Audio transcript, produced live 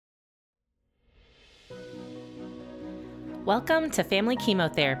Welcome to Family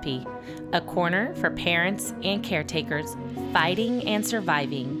Chemotherapy, a corner for parents and caretakers fighting and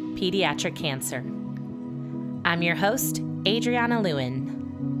surviving pediatric cancer. I'm your host, Adriana Lewin.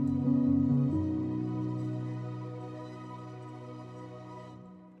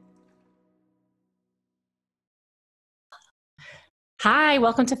 Hi,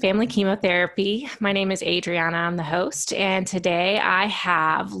 welcome to Family Chemotherapy. My name is Adriana. I'm the host, and today I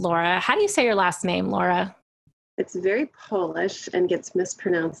have Laura. How do you say your last name, Laura? It's very Polish and gets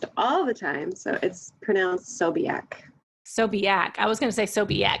mispronounced all the time, so it's pronounced Sobiek. Sobiek. I was going to say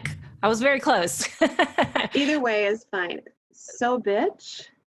Sobiek. I was very close. Either way is fine. So bitch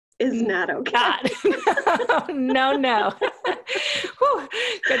is not okay. God. No. Whew,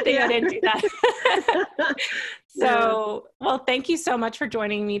 good thing I didn't do that. So, well, thank you so much for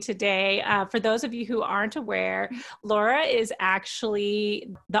joining me today. For those of you who aren't aware, Laura is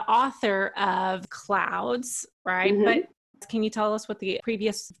actually the author of Clouds, right? Mm-hmm. But can you tell us what the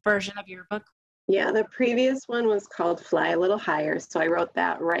previous version of your book? Yeah, the previous one was called Fly a Little Higher. So I wrote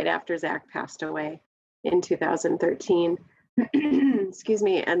that right after Zach passed away in 2013. Excuse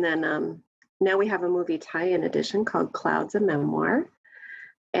me. And then now we have a movie tie-in edition called Clouds, a Memoir.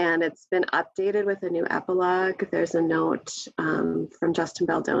 And it's been updated with a new epilogue. There's a note from Justin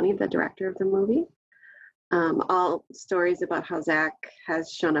Baldoni, the director of the movie. All stories about how Zach has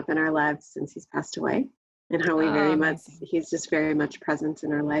shown up in our lives since he's passed away, and how he's just very much present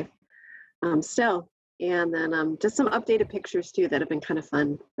in our life still. And then just some updated pictures too that have been kind of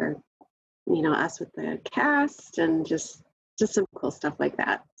fun for, us with the cast, and just some cool stuff like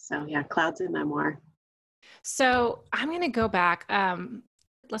that. So yeah, Clouds, a Memoir. So I'm going to go back.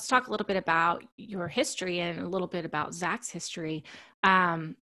 Let's talk a little bit about your history and a little bit about Zach's history.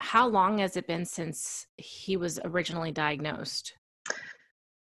 How long has it been since he was originally diagnosed?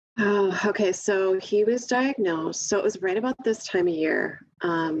 Oh, okay. So he was diagnosed. So it was right about this time of year.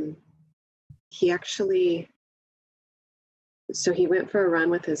 He went for a run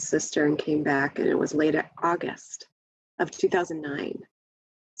with his sister and came back, and it was late August of 2009.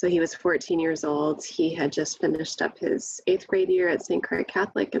 So he was 14 years old. He had just finished up his 8th grade year at St. Croix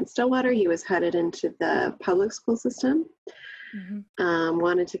Catholic in Stillwater. He was headed into the public school system. Mm-hmm.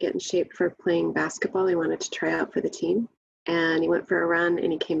 Wanted to get in shape for playing basketball. He wanted to try out for the team. And he went for a run,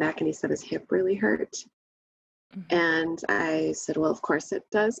 and he came back and he said his hip really hurt. Mm-hmm. And I said, well, of course it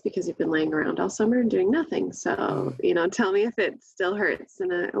does, because you've been laying around all summer and doing nothing. So, tell me if it still hurts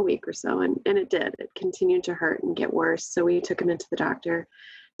in a week or so. And it did. It continued to hurt and get worse. So we took him into the doctor.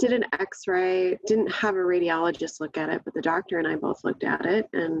 Did an x-ray, didn't have a radiologist look at it, but the doctor and I both looked at it.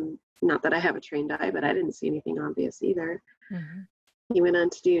 And not that I have a trained eye, but I didn't see anything obvious either. Mm-hmm. He went on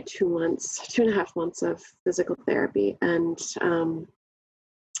to do 2.5 months of physical therapy. And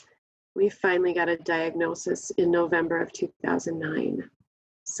we finally got a diagnosis in November of 2009.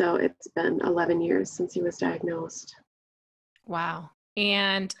 So it's been 11 years since he was diagnosed. Wow.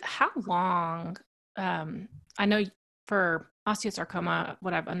 And how long, I know for osteosarcoma,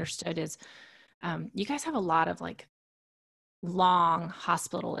 what I've understood is you guys have a lot of long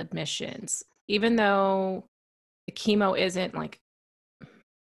hospital admissions, even though the chemo isn't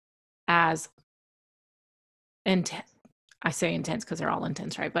as intense. I say intense because they're all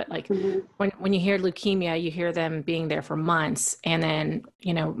intense, right? But mm-hmm. when you hear leukemia, you hear them being there for months. And then,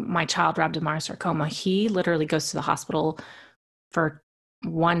 my child, rhabdomyosarcoma, he literally goes to the hospital for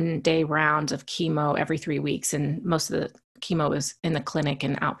 1-day rounds of chemo every 3 weeks. And most of the chemo is in the clinic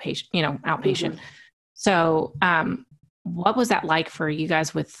and outpatient. Mm-hmm. So what was that like for you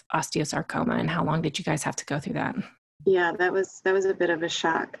guys with osteosarcoma, and how long did you guys have to go through that? Yeah, that was a bit of a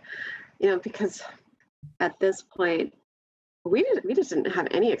shock, because at this point, we just didn't have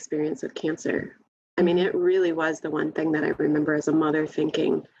any experience with cancer. I mean, it really was the one thing that I remember as a mother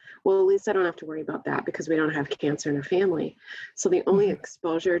thinking, well, at least I don't have to worry about that because we don't have cancer in our family. So the only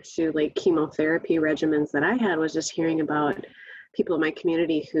exposure to chemotherapy regimens that I had was just hearing about people in my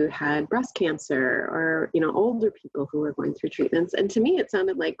community who had breast cancer, or, older people who were going through treatments. And to me, it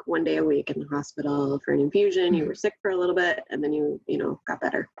sounded like 1 day a week in the hospital for an infusion. You were sick for a little bit, and then you got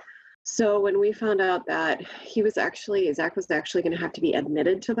better. So when we found out that Zach was actually going to have to be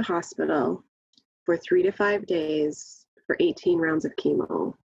admitted to the hospital for 3 to 5 days for 18 rounds of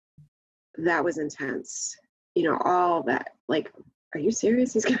chemo, that was intense. All that, are you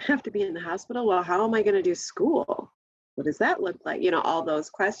serious? He's going to have to be in the hospital? Well, how am I going to do school? What does that look like? All those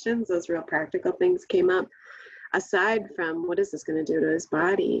questions, those real practical things came up, aside from what is this going to do to his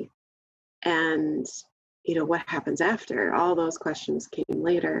body? And, what happens after? All those questions came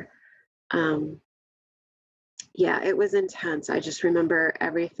later. Yeah, it was intense. I just remember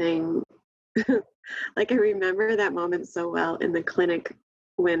everything Like I remember that moment so well in the clinic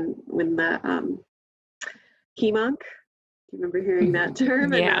when the hemonc, do you remember hearing that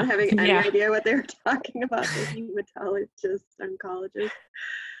term and not Yeah. having any Yeah. idea what they were talking about, the hematologist, oncologist?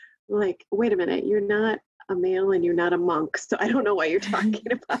 Like, wait a minute, you're not a male and you're not a monk, so I don't know what you're talking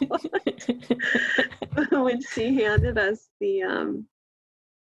about. When she handed us the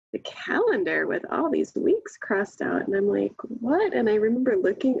calendar with all these weeks crossed out, and I'm like, what? And I remember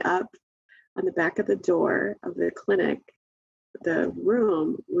looking up on the back of the door of the clinic, the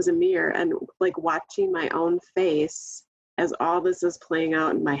room was a mirror, and like watching my own face as all this is playing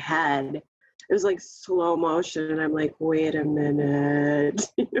out in my head. It was like slow motion, and I'm like, wait a minute,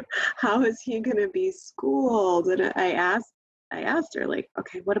 how is he going to be schooled? And I asked her, like,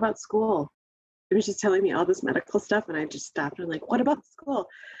 okay, what about school? And she's telling me all this medical stuff, and I just stopped and I'm like, what about school?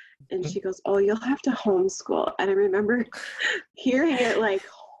 And she goes, oh, you'll have to homeschool. And I remember hearing it like,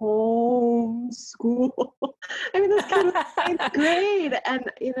 homeschool. I mean, this kid was ninth grade. And,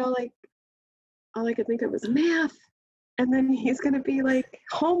 like, all I could think of was math. And then he's going to be like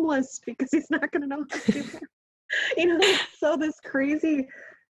homeless because he's not going to know how to do math. So this crazy,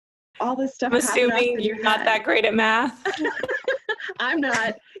 all this stuff. I'm assuming you're not that great at math. I'm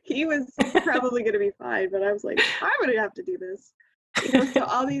not. He was probably going to be fine, but I was like, I'm going to have to do this. So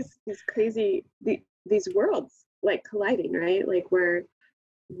all these crazy, these worlds like colliding, right? Like where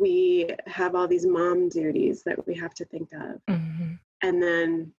we have all these mom duties that we have to think of. Mm-hmm. And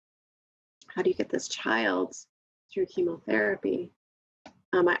then how do you get this child through chemotherapy?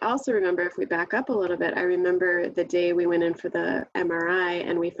 I also remember, if we back up a little bit, I remember the day we went in for the MRI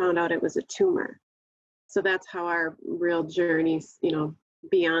and we found out it was a tumor. So that's how our real journey,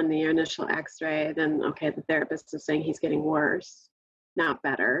 beyond the initial x-ray, then, okay, the therapist is saying he's getting worse, not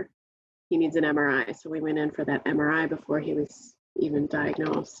better. He needs an MRI. So we went in for that MRI before he was even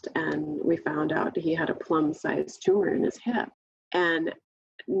diagnosed. And we found out he had a plum-sized tumor in his hip. And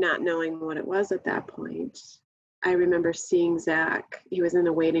not knowing what it was at that point, I remember seeing Zach. He was in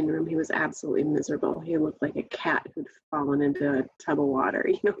the waiting room. He was absolutely miserable. He looked like a cat who'd fallen into a tub of water.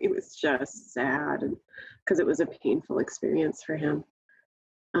 He was just sad, and because it was a painful experience for him.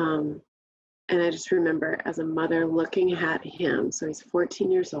 And I just remember as a mother looking at him, so he's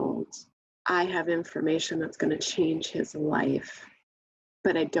 14 years old. I have information that's going to change his life,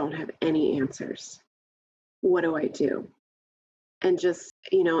 but I don't have any answers. What do I do? And just,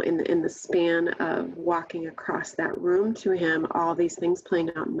 in the span of walking across that room to him, all these things playing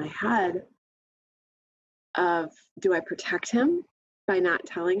out in my head of, do I protect him by not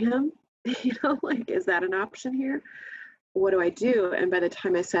telling him? Like, is that an option here? What do I do? And by the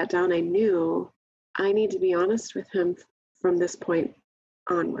time I sat down, I knew I need to be honest with him from this point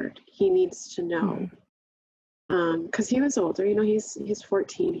onward. He needs to know. Because he was older, he's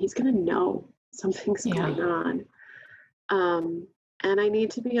 14. He's going to know something's going on. And I need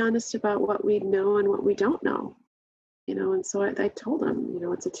to be honest about what we know and what we don't know, and so I told him,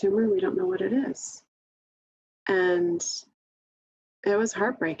 it's a tumor. We don't know what it is. And it was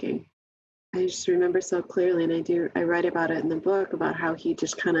heartbreaking. I just remember so clearly. And I write about it in the book, about how he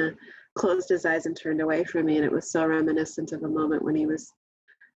just kind of closed his eyes and turned away from me. And it was so reminiscent of a moment when he was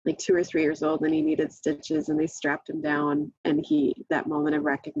like 2 or 3 years old and he needed stitches and they strapped him down. And that moment of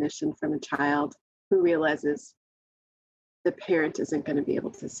recognition from a child who realizes the parent isn't going to be able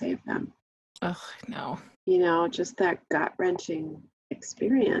to save them. Oh, no. Just that gut-wrenching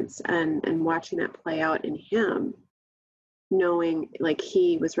experience and watching that play out in him, knowing like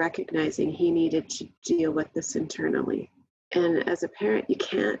he was recognizing he needed to deal with this internally. And as a parent, you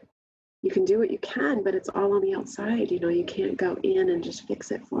can do what you can, but it's all on the outside. You can't go in and just fix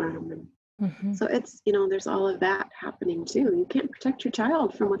it for him. And so it's, there's all of that happening too. You can't protect your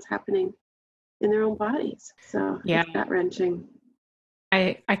child from what's happening in their own bodies. So it's gut-wrenching.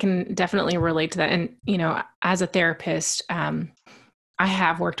 I can definitely relate to that. And, as a therapist, I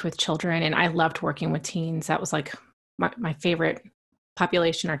have worked with children and I loved working with teens. That was like my favorite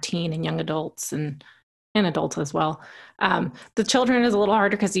population, are teen and young adults and adults as well. The children is a little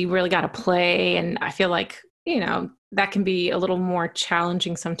harder because you really got to play. And I feel like, that can be a little more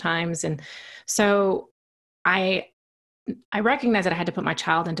challenging sometimes. And so I recognized that I had to put my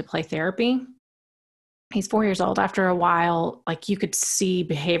child into play therapy. He's 4 years old. After a while, like, you could see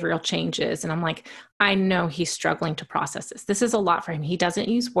behavioral changes. And I'm like, I know he's struggling to process this. This is a lot for him. He doesn't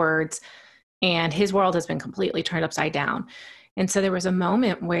use words and his world has been completely turned upside down. And so there was a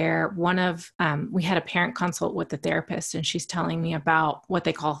moment where we had a parent consult with the therapist, and she's telling me about what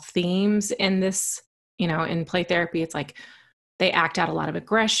they call themes in this, in play therapy. It's like they act out a lot of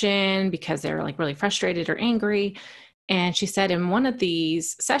aggression because they're like really frustrated or angry. And she said in one of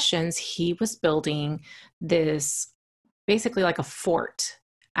these sessions, he was building this basically like a fort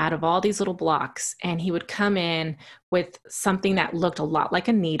out of all these little blocks. And he would come in with something that looked a lot like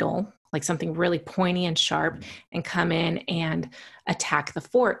a needle, like something really pointy and sharp, and come in and attack the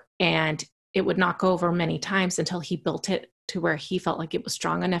fort. And it would knock over many times until he built it to where he felt like it was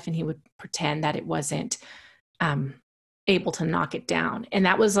strong enough, and he would pretend that it wasn't able to knock it down. And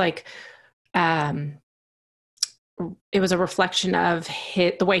that was like, it was a reflection of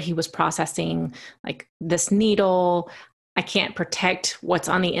the way he was processing, like, this needle, I can't protect what's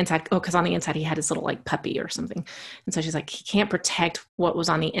on the inside. Oh, because on the inside he had his little like puppy or something. And so she's like, he can't protect what was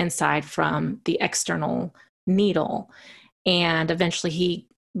on the inside from the external needle. And eventually he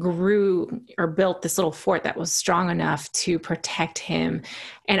grew or built this little fort that was strong enough to protect him.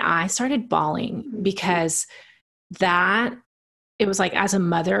 And I started bawling because it was like, as a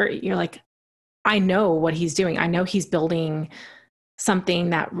mother, you're like, I know what he's doing. I know he's building something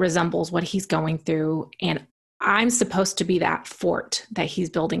that resembles what he's going through. And I'm supposed to be that fort that he's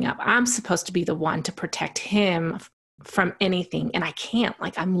building up. I'm supposed to be the one to protect him from anything. And I can't.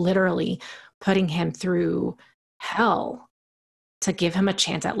 Like, I'm literally putting him through hell to give him a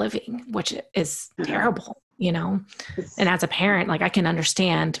chance at living, which is terrible, you know? And as a parent, like, I can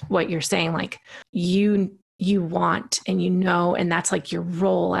understand what you're saying. Like, you want, and you know, and that's like your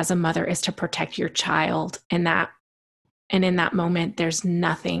role as a mother, is to protect your child. And in that moment, there's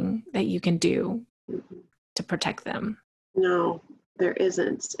nothing that you can do to protect them. No, there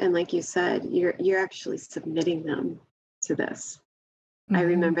isn't. And like you said, you're actually submitting them to this. Mm-hmm. I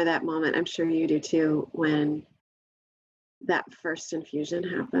remember that moment. I'm sure you do too, when that first infusion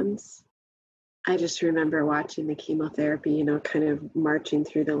happens. I just remember watching the chemotherapy, you know, kind of marching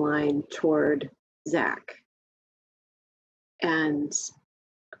through the line toward Zach. And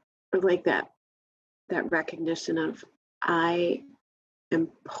like that recognition of, I am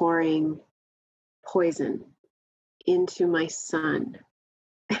pouring poison into my son,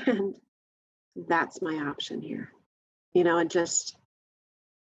 and that's my option here, you know. And just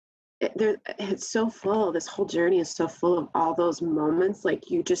it's so full. This whole journey is so full of all those moments.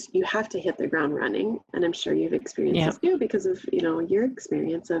 Like, you have to hit the ground running. And I'm sure you've experienced this too, because of, you know, your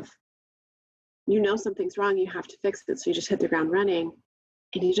experience of, you know, something's wrong, you have to fix it, so you just hit the ground running,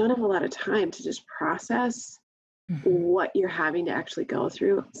 and you don't have a lot of time to just process what you're having to actually go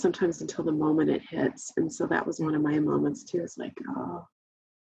through, sometimes until the moment it hits. And so that was one of my moments too. It's like, oh,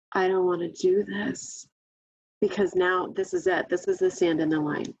 I don't want to do this, because now this is it. This is the sand in the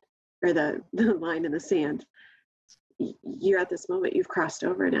line, or the line in the sand. You're at this moment, you've crossed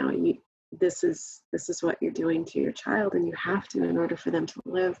over now. This is what you're doing to your child, and you have to, in order for them to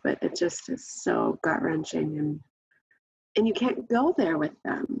live. But it just is so gut-wrenching, and you can't go there with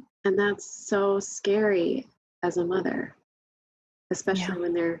them. And that's so scary as a mother, especially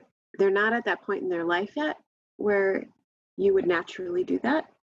when they're not at that point in their life yet where you would naturally do that,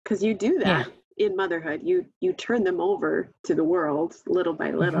 because you do that in motherhood. You turn them over to the world little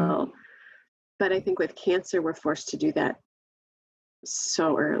by little. But I think with cancer, we're forced to do that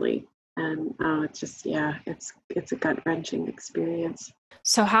so early. And it's just, it's a gut-wrenching experience.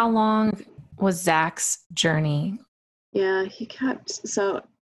 So how long was Zach's journey? Yeah, so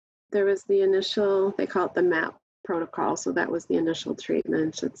there was the initial, they call it the MAP protocol. So that was the initial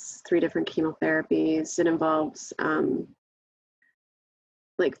treatment. It's 3 different chemotherapies. It involves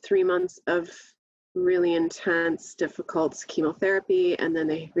like 3 months of really intense, difficult chemotherapy. And then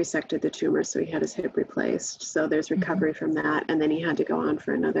they resected the tumor. So he had his hip replaced. So there's recovery from that. And then he had to go on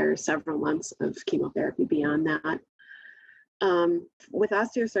for another several months of chemotherapy beyond that. With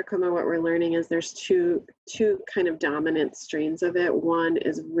osteosarcoma, what we're learning is there's two kind of dominant strains of it. One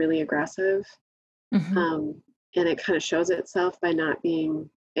is really aggressive, and it kind of shows itself by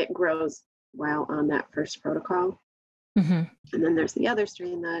it grows while on that first protocol. And then there's the other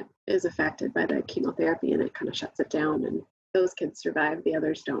strain that is affected by the chemotherapy, and it kind of shuts it down, and those kids survive, the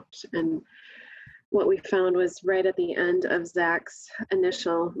others don't. And what we found was right at the end of Zach's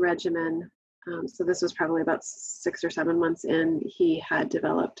initial regimen, so this was probably about 6 or 7 months in, he had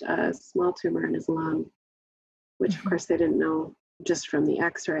developed a small tumor in his lung, which of course they didn't know just from the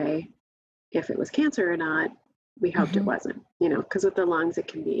x-ray if it was cancer or not. We hoped it wasn't, you know, because with the lungs, it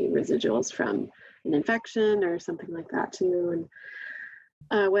can be residuals from an infection or something like that too.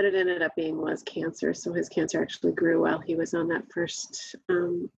 And what it ended up being was cancer. So his cancer actually grew while he was on that first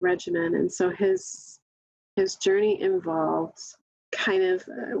regimen. And so his journey involved kind of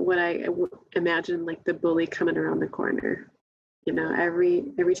what I imagine, like the bully coming around the corner. You know, every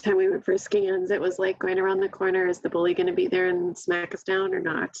time we went for scans, it was like going around the corner. Is the bully going to be there and smack us down or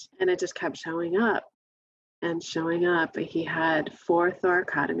not? And it just kept showing up. and showing up, he had 4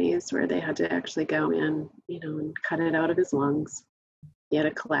 thoracotomies where they had to actually go in, and cut it out of his lungs. He had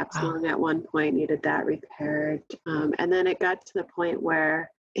a collapsed lung at one point, needed that repaired. And then it got to the point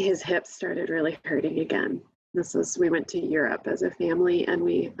where his hips started really hurting again. We went to Europe as a family, and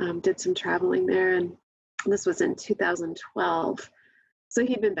we did some traveling there. And this was in 2012. So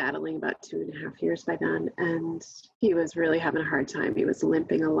he'd been battling about 2.5 years by then, and he was really having a hard time. He was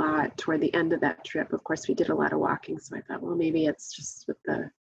limping a lot toward the end of that trip. Of course, we did a lot of walking, so I thought, well, maybe it's just with the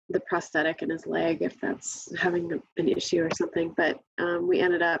prosthetic in his leg, if that's having an issue or something. But we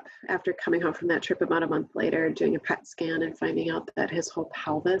ended up, after coming home from that trip about a month later, doing a PET scan and finding out that his whole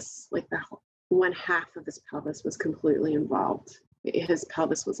pelvis, like one half of his pelvis, was completely involved. His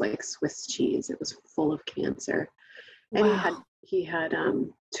pelvis was like Swiss cheese. It was full of cancer. And wow. he had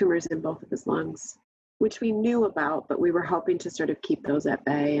tumors in both of his lungs, which we knew about, but we were hoping to sort of keep those at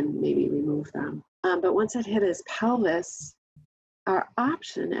bay and maybe remove them. But once it hit his pelvis, our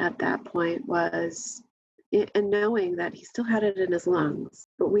option at that point was, and knowing that he still had it in his lungs,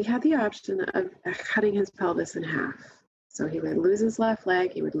 but we had the option of cutting his pelvis in half. So he would lose his left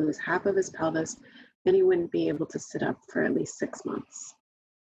leg, he would lose half of his pelvis, and he wouldn't be able to sit up for at least 6 months.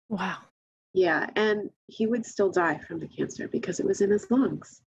 Wow. Yeah, and he would still die from the cancer because it was in his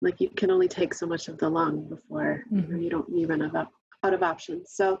lungs. Like, you can only take so much of the lung before you run out of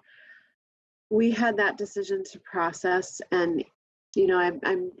options. So we had that decision to process, and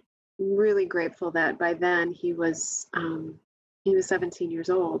I'm really grateful that by then he was 17 years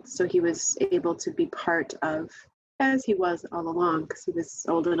old, so he was able to be part of, as he was all along, because he was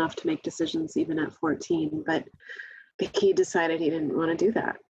old enough to make decisions even at 14. But he decided he didn't want to do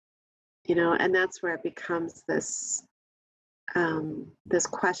that. And that's where it becomes this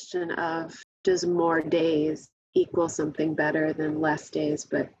question of, does more days equal something better than less days,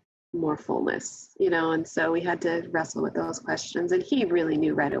 but more fullness, and so we had to wrestle with those questions. And he really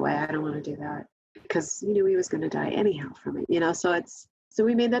knew right away, I don't want to do that, because he knew he was going to die anyhow from it, so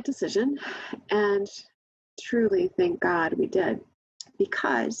we made that decision, and truly, thank God we did,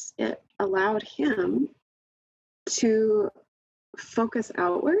 because it allowed him to focus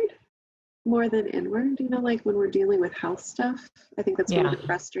outward more than inward. Like when we're dealing with health stuff, I think that's one of the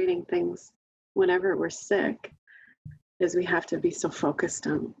frustrating things whenever we're sick, is we have to be so focused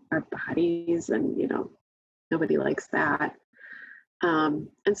on our bodies, and nobody likes that. And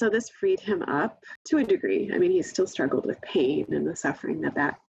so this freed him up to a degree. I mean, he still struggled with pain and the suffering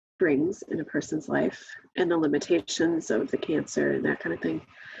that brings in a person's life, and the limitations of the cancer and that kind of thing.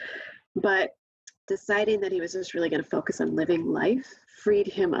 But deciding that he was just really going to focus on living life freed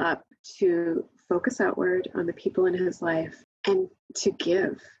him up to focus outward on the people in his life and to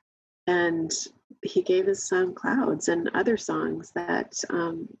give. And he gave his song Clouds and other songs that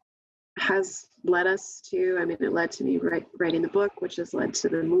has led us to, it led to me writing the book, which has led to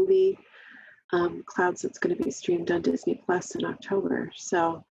the movie Clouds, that's going to be streamed on Disney Plus in October.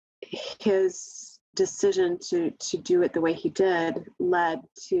 So his decision to do it the way he did led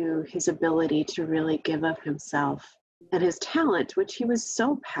to his ability to really give of himself and his talent, which he was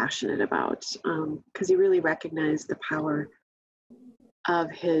so passionate about, because he really recognized the power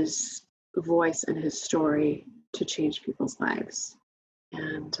of his voice and his story to change people's lives.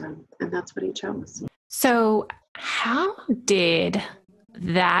 And that's what he chose. So how did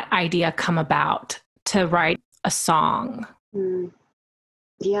that idea come about to write a song?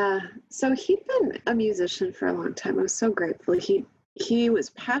 Yeah, so he'd been a musician for a long time. I was so grateful. He was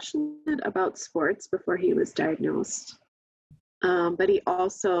passionate about sports before he was diagnosed, but he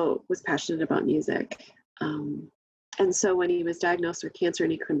also was passionate about music. And so when he was diagnosed with cancer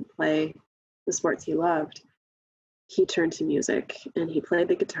and he couldn't play the sports he loved, he turned to music and he played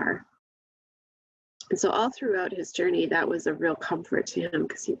the guitar. And so all throughout his journey, that was a real comfort to him,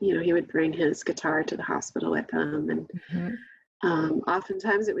 because he would bring his guitar to the hospital with him, and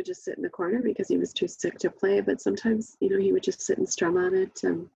oftentimes it would just sit in the corner because he was too sick to play. But sometimes, he would just sit and strum on it.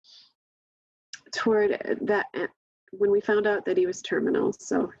 And toward that, when we found out that he was terminal,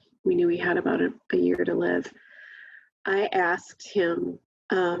 so we knew he had about a year to live, I asked him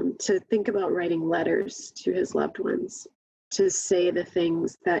to think about writing letters to his loved ones, to say the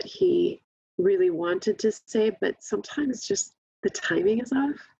things that he really wanted to say, but sometimes just the timing is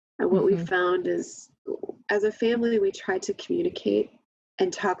off. And what we found is, as a family, we tried to communicate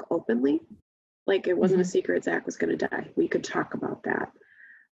and talk openly. Like, it wasn't a secret Zach was going to die. We could talk about that.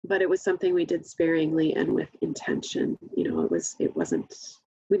 But it was something we did sparingly and with intention. It wasn't,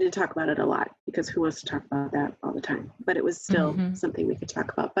 we didn't talk about it a lot, because who wants to talk about that all the time? But it was still something we could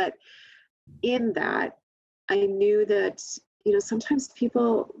talk about. But in that, I knew that sometimes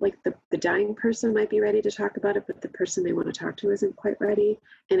people, like the dying person might be ready to talk about it, but the person they want to talk to isn't quite ready.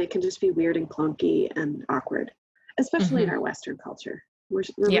 And it can just be weird and clunky and awkward, especially in our Western culture. We're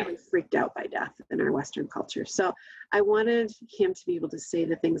really freaked out by death in our Western culture. So I wanted him to be able to say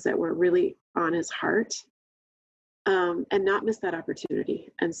the things that were really on his heart, and not miss that opportunity.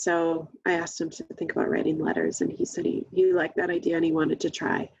 And so I asked him to think about writing letters, and he said he liked that idea and he wanted to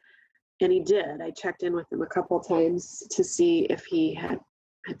try. And he did. I checked in with him a couple times to see if he had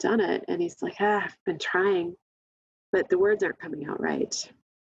done it. And he's like, I've been trying, but the words aren't coming out right.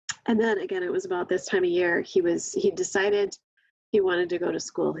 And then again, it was about this time of year, he decided he wanted to go to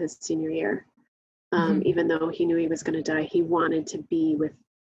school his senior year. Even though he knew he was going to die, he wanted to be with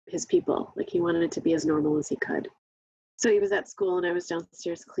his people. Like, he wanted it to be as normal as he could. So he was at school, and I was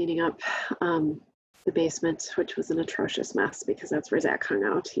downstairs cleaning up the basement, which was an atrocious mess because that's where Zach hung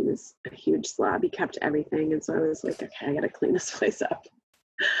out. He was a huge slob. He kept everything. And so I was like, okay, I got to clean this place up.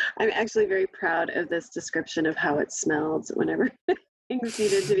 I'm actually very proud of this description of how it smelled whenever things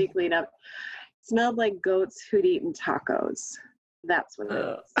needed to be cleaned up. It smelled like goats who'd eaten tacos. That's what it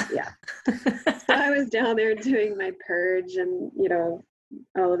was. Yeah. So I was down there doing my purge and,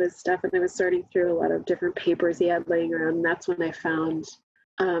 all of his stuff. And I was sorting through a lot of different papers he had laying around. And that's when I found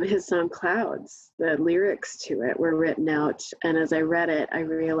his song Clouds. The lyrics to it were written out. And as I read it, I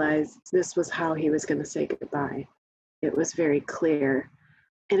realized this was how he was going to say goodbye. It was very clear.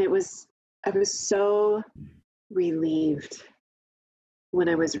 And I was so relieved when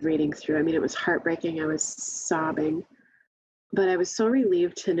I was reading through. I mean, it was heartbreaking. I was sobbing. But I was so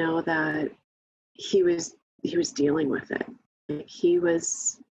relieved to know that he was dealing with it. He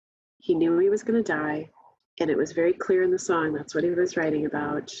knew he was going to die, and it was very clear in the song. That's what he was writing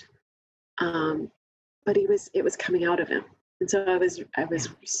about. But it was coming out of him, and so I was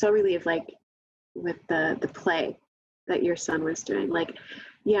so relieved. Like with the play that your son was doing, like,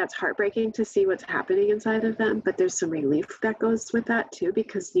 yeah, it's heartbreaking to see what's happening inside of them, but there's some relief that goes with that too,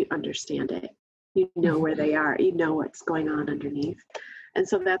 because you understand it. You know where they are. You know what's going on underneath. And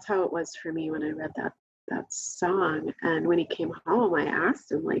so that's how it was for me when I read that song. And when he came home, I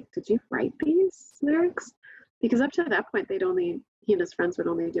asked him, like, did you write these lyrics? Because up to that point, he and his friends would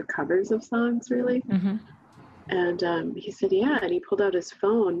only do covers of songs, really. And he said, yeah. And he pulled out his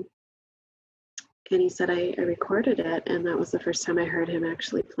phone and he said, I recorded it. And that was the first time I heard him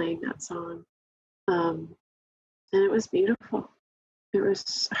actually playing that song. And it was beautiful. It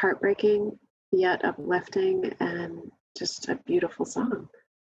was heartbreaking, yet uplifting, and just a beautiful song.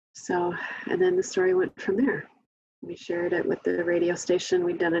 So, and then the story went from there. We shared it with the radio station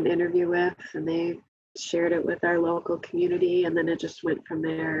we'd done an interview with, and they shared it with our local community, and then it just went from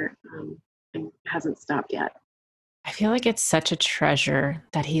there, and hasn't stopped yet. I feel like it's such a treasure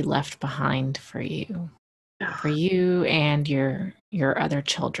that he left behind for you and your other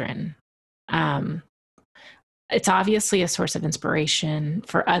children. It's obviously a source of inspiration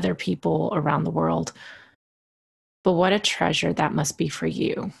for other people around the world, but what a treasure that must be for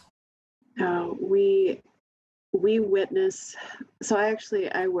you. We witness. So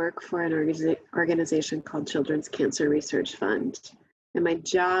I work for an organization called Children's Cancer Research Fund, and my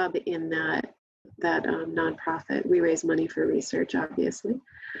job in that nonprofit, we raise money for research, obviously.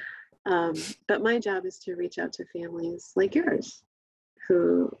 But my job is to reach out to families like yours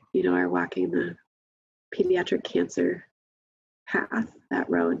who, are walking the pediatric cancer path, that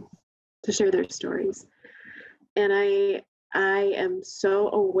road, to share their stories. And I am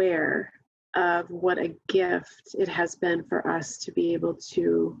so aware of what a gift it has been for us to be able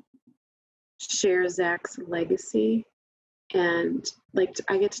to share Zach's legacy. And like,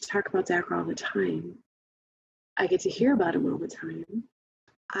 I get to talk about Zach all the time. I get to hear about him all the time.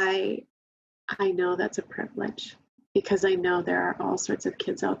 I know that's a privilege, because I know there are all sorts of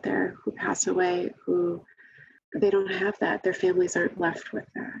kids out there who pass away who they don't have that. Their families aren't left with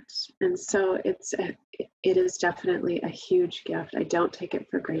that. And so it is definitely a huge gift. I don't take it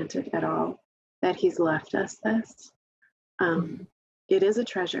for granted at all that he's left us this. It is a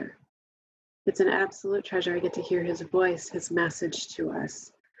treasure. It's an absolute treasure. I get to hear his voice, his message to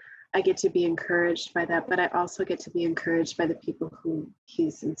us. I get to be encouraged by that, but I also get to be encouraged by the people who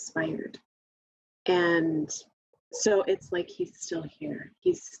he's inspired. And so it's like he's still here.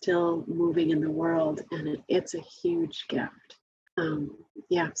 He's still moving in the world, and it's a huge gift.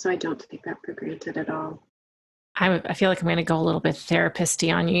 So I don't take that for granted at all. I feel like I'm going to go a little bit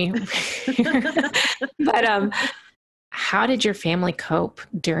therapist-y on you. But how did your family cope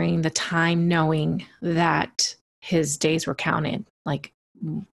during the time knowing that his days were counted? Like,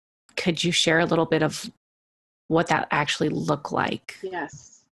 could you share a little bit of what that actually looked like?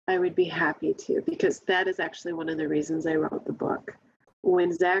 Yes. I would be happy to, because that is actually one of the reasons I wrote the book.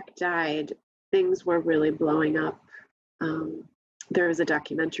 When Zach died, things were really blowing up. There was a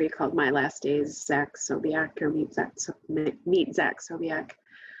documentary called My Last Days, Zach Sobiech, or Meet Zach Sobiech.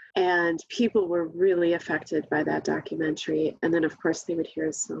 And people were really affected by that documentary. And then, of course, they would hear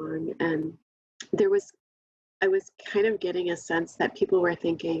a song. And I was kind of getting a sense that people were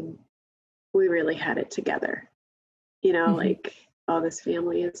thinking, we really had it together. Like, oh, this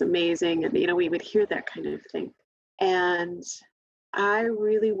family is amazing. And, we would hear that kind of thing. And I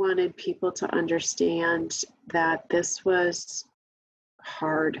really wanted people to understand that this was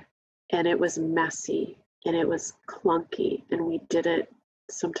hard, and it was messy, and it was clunky, and we did it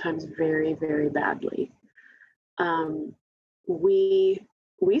sometimes very, very badly. We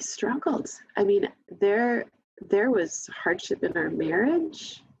struggled. I mean, there was hardship in our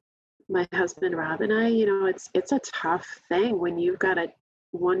marriage. My husband Rob and I, it's a tough thing when you've got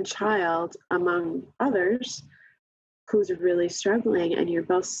one child among others who's really struggling, and you're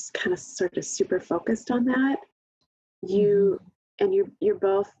both kind of sort of super focused on that. You're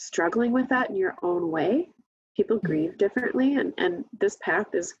both struggling with that in your own way. People grieve differently, and this path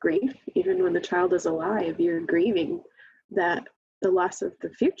is grief. Even when the child is alive, you're grieving that the loss of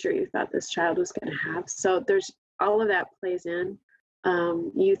the future you thought this child was going to have. So there's all of that plays in.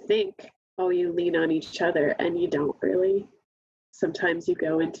 You think, oh, you lean on each other, and you don't really. Sometimes you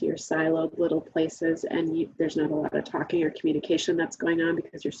go into your siloed little places, and there's not a lot of talking or communication that's going on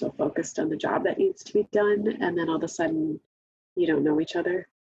because you're so focused on the job that needs to be done. And then all of a sudden you don't know each other,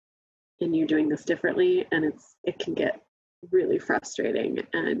 and you're doing this differently, and it can get really frustrating.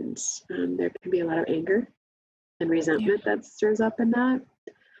 And there can be a lot of anger and resentment that stirs up in that.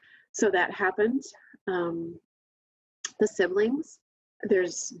 So that happened. The siblings,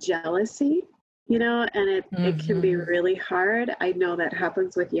 there's jealousy, and it can be really hard. I know that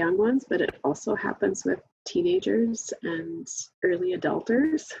happens with young ones, but it also happens with teenagers and early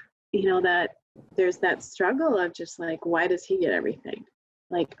adulters, that there's that struggle of just like, why does he get everything?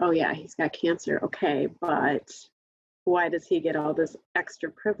 Like, oh yeah, he's got cancer. Okay, but why does he get all this extra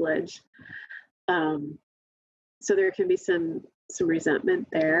privilege? So there can be some resentment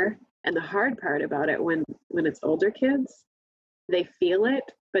there. And the hard part about it, when it's older kids, they feel it,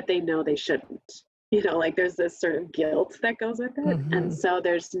 but they know they shouldn't. Like there's this sort of guilt that goes with it. And so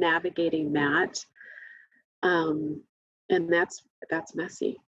there's navigating that. And that's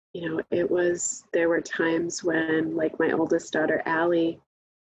messy. There were times when, like, my oldest daughter, Allie,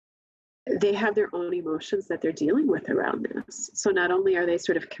 they have their own emotions that they're dealing with around this. So not only are they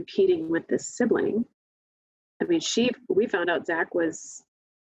sort of competing with this sibling, I mean, we found out Zach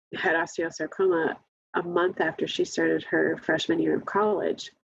had osteosarcoma a month after she started her freshman year of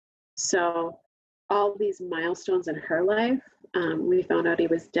college. So all these milestones in her life, we found out he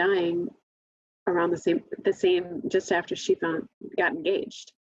was dying around the same just after she got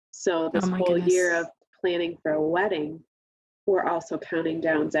engaged. So this whole year of planning for a wedding, we're also counting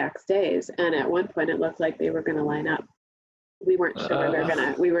down Zach's days. And at one point it looked like they were going to line up. We weren't sure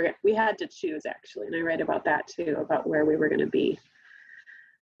where we had to choose, actually. And I write about that too, about where we were going to be,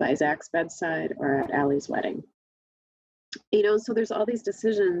 by Zach's bedside or at Allie's wedding. So there's all these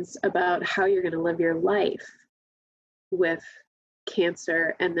decisions about how you're going to live your life with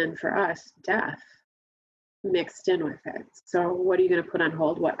cancer, and then for us, death mixed in with it. So what are you going to put on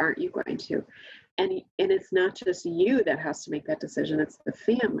hold? What aren't you going to? And it's not just you that has to make that decision, it's the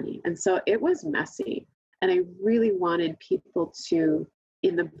family. And so it was messy. And I really wanted people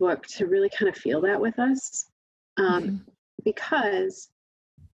in the book, to really kind of feel that with us, because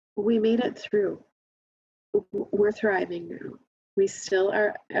we made it through. We're thriving now. We still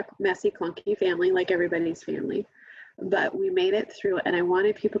are a messy, clunky family, like everybody's family, but we made it through. And I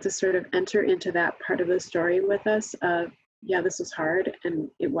wanted people to sort of enter into that part of the story with us of, yeah, this was hard, and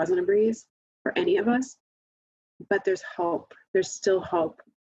it wasn't a breeze for any of us, but there's hope. There's still hope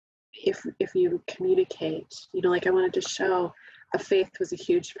if you communicate. Like, I wanted to show faith was a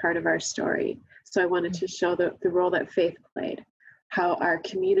huge part of our story. So I wanted to show the role that faith played, how our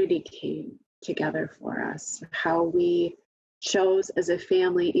community came together for us, how we chose as a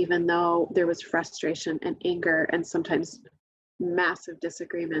family, even though there was frustration and anger and sometimes massive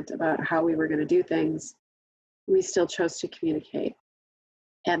disagreement about how we were going to do things, we still chose to communicate.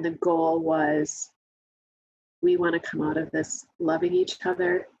 And the goal was, we want to come out of this loving each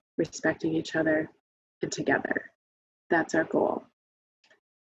other, respecting each other, and together. That's our goal.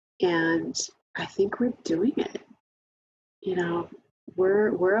 And I think we're doing it.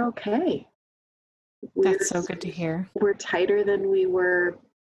 We're okay. That's so good to hear. We're tighter than we were,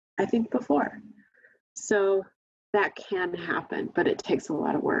 I think, before. So that can happen, but it takes a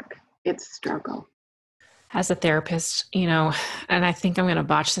lot of work. It's a struggle. As a therapist, and I think I'm going to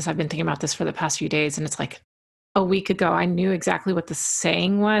botch this. I've been thinking about this for the past few days, and it's like a week ago, I knew exactly what the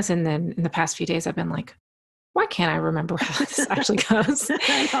saying was. And then in the past few days, I've been like, why can't I remember how this actually goes?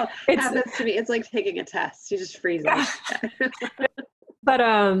 It happens to me. It's like taking a test. You just freeze it. But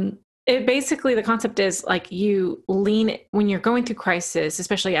it basically, the concept is like you lean when you're going through crisis,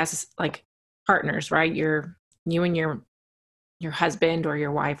 especially as like partners, right? You and your husband or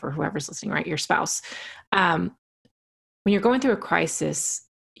your wife or whoever's listening, right? Your spouse. When you're going through a crisis,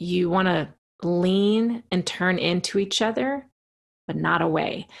 you want to lean and turn into each other, but not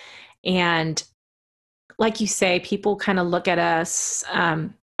away. And like you say, people kind of look at us.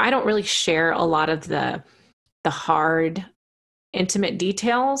 I don't really share a lot of the hard, intimate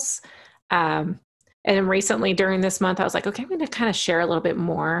details. And recently during this month, I was like, okay, I'm going to kind of share a little bit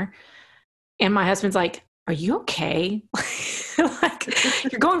more. And my husband's like, are you okay?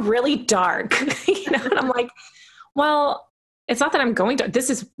 Like, you're going really dark, And I'm like, well, it's not that I'm going to,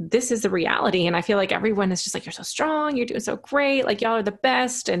 this is the reality. And I feel like everyone is just like, you're so strong. You're doing so great. Like, y'all are the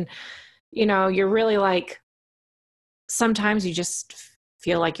best. And, you're really like, sometimes you just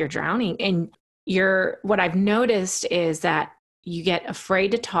feel like you're drowning. And what I've noticed is that you get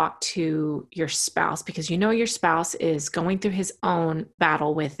afraid to talk to your spouse because your spouse is going through his own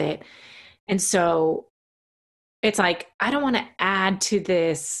battle with it. And so it's like, I don't want to add to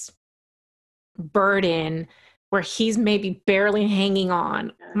this burden where he's maybe barely hanging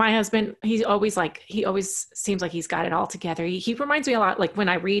on. My husband, he always seems like he's got it all together. He reminds me a lot, like when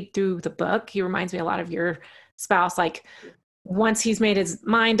I read through the book, he reminds me a lot of your spouse. Like once he's made his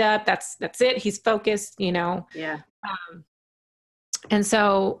mind up, that's it. He's focused, Yeah. And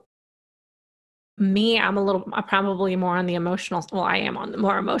so I'm probably more on the emotional. Well, I am on the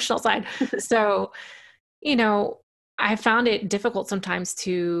more emotional side. So, I found it difficult sometimes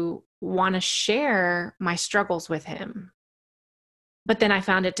to want to share my struggles with him. But then I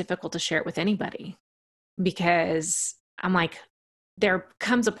found it difficult to share it with anybody because I'm like, there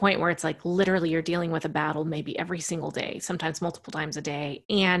comes a point where it's like literally you're dealing with a battle maybe every single day, sometimes multiple times a day,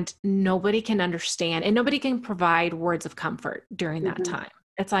 and nobody can understand and nobody can provide words of comfort during that time.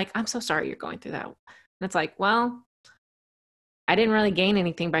 It's like, I'm so sorry you're going through that. And it's like, well, I didn't really gain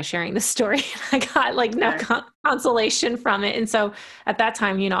anything by sharing this story. I got like no consolation from it. And so at that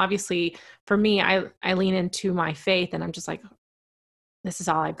time, obviously for me, I lean into my faith and I'm just like, this is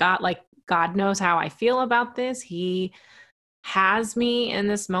all I've got. Like, God knows how I feel about this. He has me in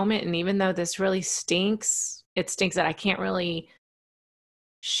this moment. And even though this really stinks, it stinks that I can't really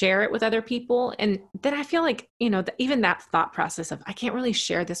share it with other people. And then I feel like, even that thought process of I can't really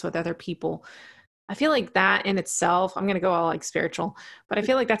share this with other people. I feel like that in itself, I'm going to go all like spiritual, but I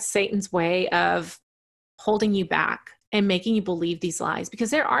feel like that's Satan's way of holding you back and making you believe these lies, because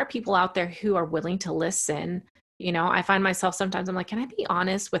there are people out there who are willing to listen. I find myself sometimes I'm like, can I be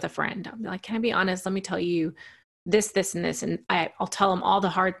honest with a friend? I'm like, can I be honest? Let me tell you this, and this. And I'll tell them all the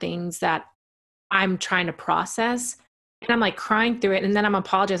hard things that I'm trying to process. And I'm like crying through it. And then I'm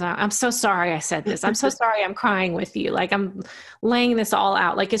apologizing. I'm so sorry I said this. I'm so sorry I'm crying with you. Like I'm laying this all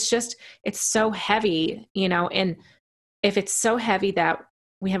out. Like it's so heavy, and if it's so heavy that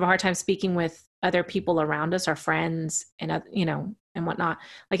we have a hard time speaking with other people around us, our friends and, and whatnot,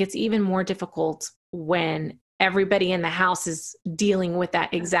 like it's even more difficult when everybody in the house is dealing with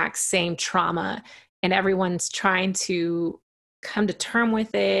that exact same trauma and everyone's trying to come to term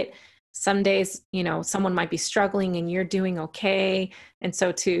with it. Some days, someone might be struggling and you're doing okay. And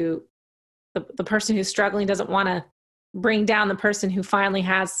so to the person who's struggling doesn't want to bring down the person who finally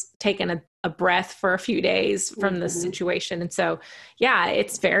has taken a breath for a few days from the situation. And so, yeah,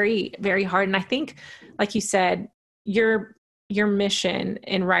 it's very, very hard. And I think, like you said, your mission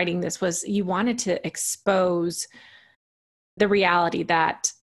in writing this was you wanted to expose the reality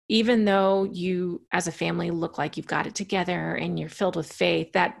that even though you as a family look like you've got it together and you're filled with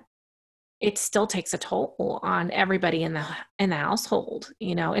faith, that it still takes a toll on everybody in the household,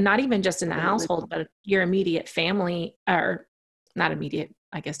 and not even just in the household, but your immediate family, or not immediate,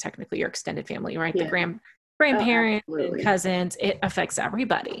 I guess technically your extended family, right? Yeah. The grandparents, cousins, it affects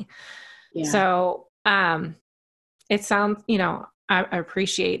everybody. Yeah. So, it sounds, I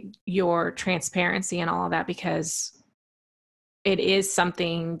appreciate your transparency and all of that, because it is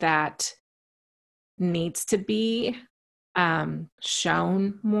something that needs to be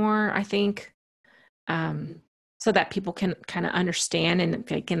shown more, I think, so that people can kind of understand and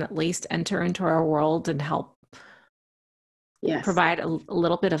they can at least enter into our world and help provide a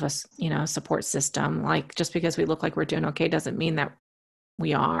little bit of a, support system. Like just because we look like we're doing okay doesn't mean that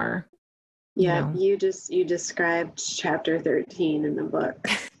we are. you Yeah, know? you described chapter 13 in the book.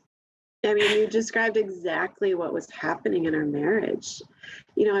 I mean, you described exactly what was happening in our marriage.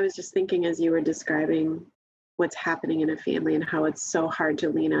 I was just thinking as you were describing what's happening in a family and how it's so hard to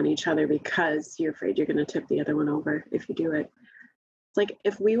lean on each other because you're afraid you're going to tip the other one over if you do it. It's like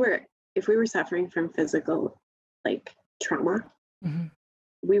if we were suffering from physical like trauma, Mm-hmm.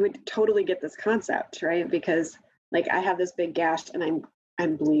 we would totally get this concept, right? Because like I have this big gash and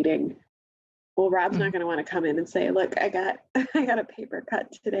I'm bleeding. Well, Rob's Mm-hmm. not going to want to come in and say, "Look, I got a paper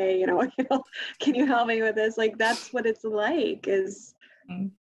cut today. Can you help me with this?" Like that's what it's like.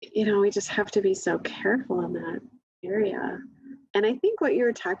 We just have to be so careful in that area. And I think what you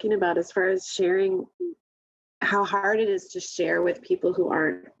were talking about, as far as sharing, how hard it is to share with people who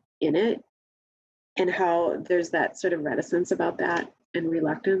aren't in it, and how there's that sort of reticence about that and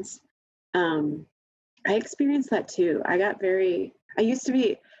reluctance. I experienced that too. I used to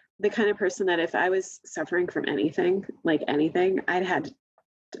be the kind of person that if I was suffering from anything, like anything, I'd have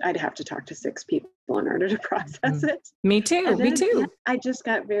to talk to 6 people in order to process it. Me too. And Me then too. I just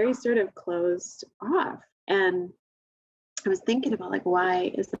got very sort of closed off. And I was thinking about like,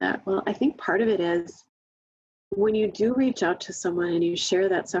 why is that? Well, I think part of it is when you do reach out to someone and you share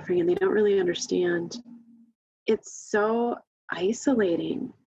that suffering and they don't really understand, it's so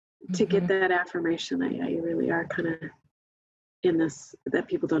isolating to get Mm-hmm. that affirmation that yeah, you really are kind of in this, that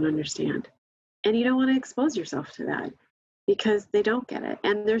people don't understand. And you don't want to expose yourself to that because they don't get it.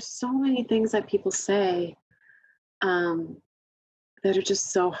 And there's so many things that people say that are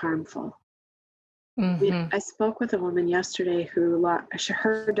just so harmful. Mm-hmm. I spoke with a woman yesterday who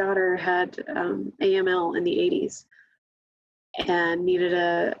her daughter had AML in the 80s and needed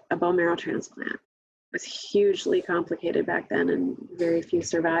a bone marrow transplant. It was hugely complicated back then and very few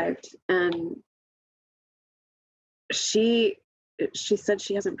survived. And she said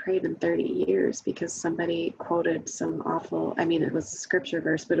she hasn't prayed in 30 years because somebody quoted some awful, I mean, it was a scripture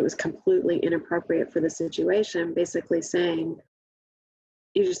verse, but it was completely inappropriate for the situation, basically saying,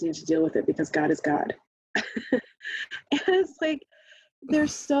 you just need to deal with it because God is God. And it's like,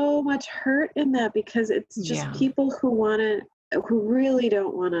 there's so much hurt in that because it's just Yeah. people who really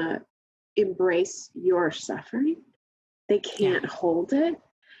don't want to embrace your suffering. They can't hold it.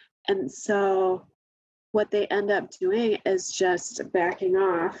 And so what they end up doing is just backing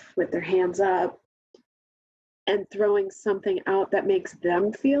off with their hands up and throwing something out that makes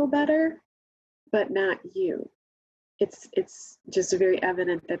them feel better, but not you. It's just very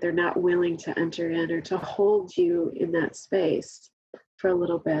evident that they're not willing to enter in or to hold you in that space for a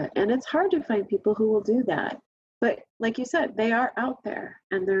little bit. And it's hard to find people who will do that. But like you said, they are out there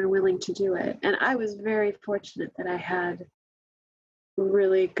and they're willing to do it. And I was very fortunate that I had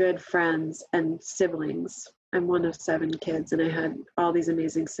really good friends and siblings. I'm one of 7 kids, and I had all these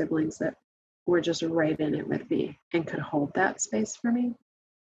amazing siblings that were just right in it with me and could hold that space for me.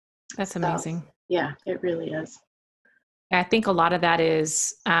 That's So, amazing. yeah, it really is. I think a lot of that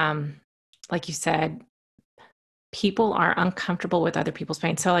is, like you said, people are uncomfortable with other people's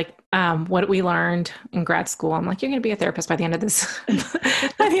pain. So like what we learned in grad school, I'm like, you're going to be a therapist by the end of this,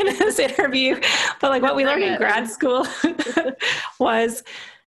 by the end of this interview. But like what we learned in grad school was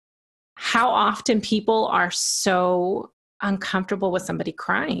how often people are so uncomfortable with somebody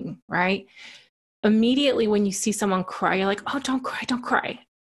crying, right? Immediately when you see someone cry, you're like, oh, don't cry, don't cry.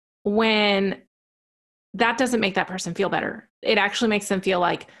 When that doesn't make that person feel better. It actually makes them feel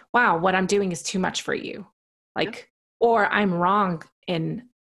like, wow, what I'm doing is too much for you. Like, or I'm wrong in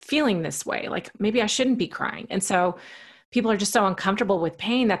feeling this way. Like maybe I shouldn't be crying. And so people are just so uncomfortable with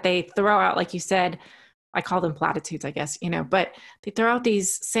pain that they throw out, like you said, I call them platitudes, I guess, but they throw out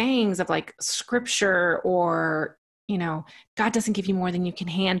these sayings of like scripture or, God doesn't give you more than you can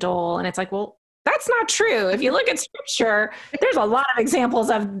handle. And it's like, well, that's not true. If you look at scripture, there's a lot of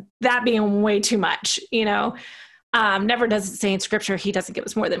examples of that being way too much, never does it say in scripture, he doesn't give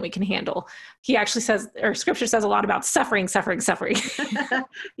us more than we can handle. He actually says, or scripture says a lot about suffering.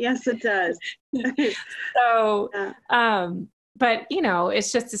 Yes, it does. So, but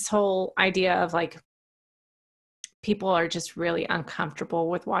it's just this whole idea of like, people are just really uncomfortable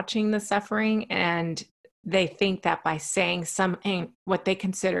with watching the suffering, and they think that by saying something, what they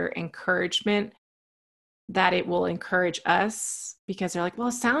consider encouragement, that it will encourage us because they're like, well,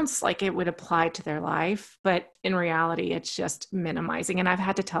 it sounds like it would apply to their life. But in reality, it's just minimizing. And I've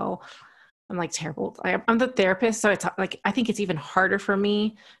had to tell, I'm like terrible. I'm the therapist. So it's like, I think it's even harder for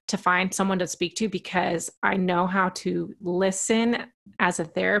me to find someone to speak to because I know how to listen as a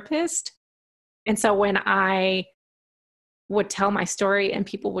therapist. And so when I would tell my story and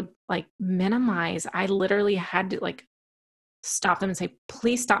people would like minimize, I literally had to like stop them and say,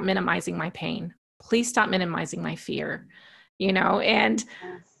 please stop minimizing my pain. Please stop minimizing my fear, you know? And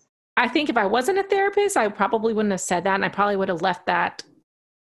Yes. I think if I wasn't a therapist, I probably wouldn't have said that. And I probably would have left that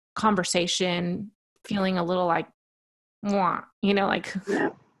conversation feeling a little like, mwah, you know, like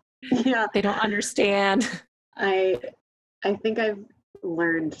Yeah. they don't understand. I think I've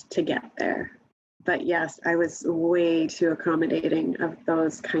learned to get there. But yes, I was way too accommodating of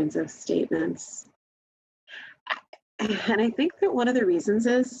those kinds of statements. And I think that one of the reasons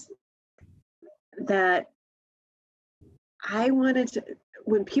is that I wanted to,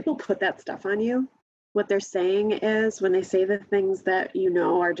 when people put that stuff on you, what they're saying is when they say the things that you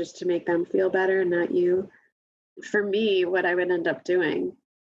know are just to make them feel better, not you. For me, what I would end up doing,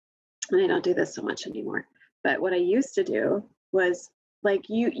 and I don't do this so much anymore, but what I used to do was like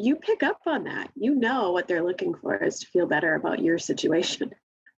you pick up on that. You know what they're looking for is to feel better about your situation.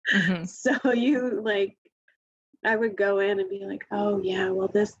 Mm-hmm. So you like I would go in and be like, oh yeah, well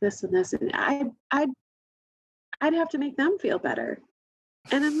this, and this, and I'd have to make them feel better.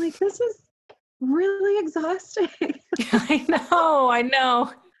 And I'm like, this is really exhausting. I know. I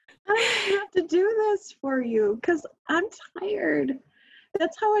don't have to do this for you because I'm tired.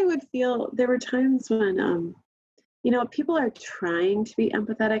 That's how I would feel. There were times when, people are trying to be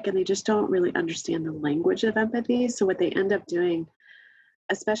empathetic and they just don't really understand the language of empathy. So what they end up doing,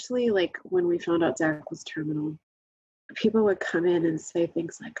 especially like when we found out Zach was terminal, people would come in and say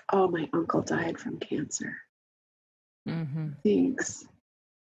things like, oh, my uncle died from cancer. Mm-hmm. Thanks.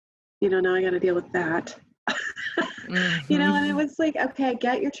 Now I got to deal with that. Mm-hmm. And it was like, okay, I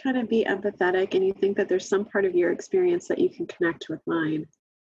get you're trying to be empathetic and you think that there's some part of your experience that you can connect with mine.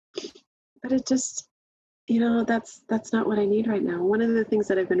 But it just, that's not what I need right now. One of the things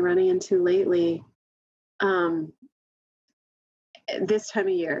that I've been running into lately, this time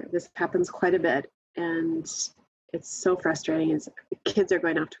of year, this happens quite a bit, and it's so frustrating, is kids are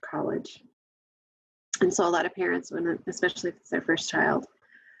going off to college. And so a lot of parents, especially if it's their first child,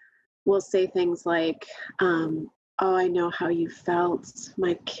 will say things like, oh, I know how you felt.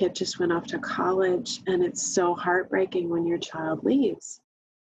 My kid just went off to college, and it's so heartbreaking when your child leaves.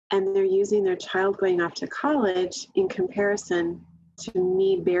 And they're using their child going off to college in comparison to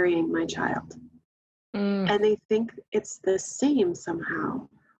me burying my child. And they think it's the same somehow.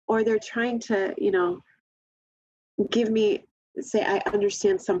 Or they're trying to, say, I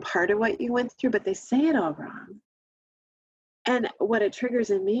understand some part of what you went through, but they say it all wrong. And what it triggers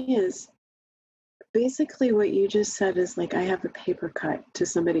in me is basically what you just said is like, I have a paper cut to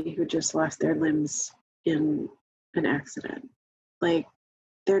somebody who just lost their limbs in an accident. Like,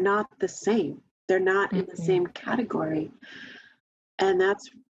 they're not the same. They're not in the same category. And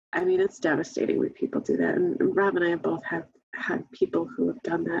it's devastating when people do that. And Rob and I both have had people who have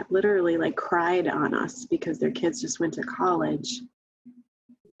done that, literally like cried on us because their kids just went to college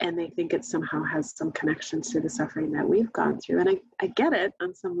and they think it somehow has some connection to the suffering that we've gone through. And I get it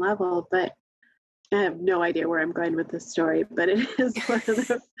on some level, but I have no idea where I'm going with this story, but it is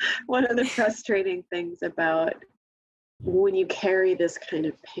one of the frustrating things about when you carry this kind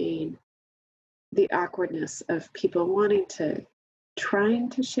of pain, the awkwardness of people trying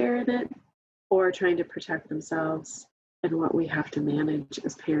to share in it or trying to protect themselves, and what we have to manage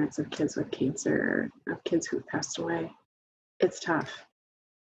as parents of kids with cancer, or of kids who've passed away. It's tough.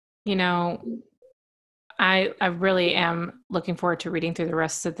 I really am looking forward to reading through the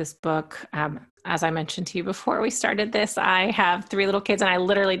rest of this book. As I mentioned to you before we started this, I have 3 little kids, and I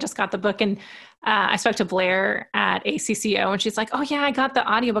literally just got the book. And I spoke to Blair at ACCO, and she's like, "Oh yeah, I got the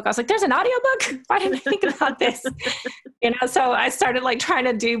audiobook." I was like, "There's an audiobook? Why didn't I think about this?" So I started like trying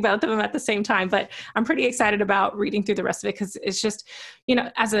to do both of them at the same time. But I'm pretty excited about reading through the rest of it because it's just,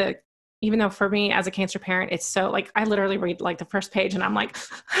 even though for me as a cancer parent, it's so like, I literally read like the first page and I'm like,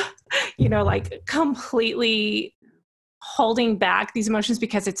 like completely holding back these emotions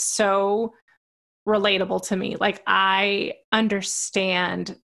because it's so relatable to me. Like, I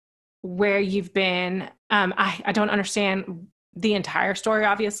understand where you've been. I don't understand the entire story,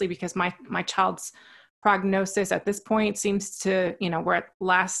 obviously, because my child's prognosis at this point seems to, we're at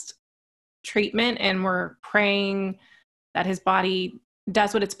last treatment and we're praying that his body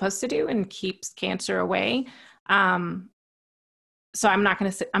does what it's supposed to do and keeps cancer away. So I'm not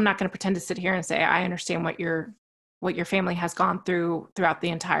going to pretend to sit here and say I understand what your family has gone through throughout the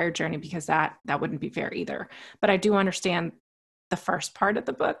entire journey, because that wouldn't be fair either. But I do understand the first part of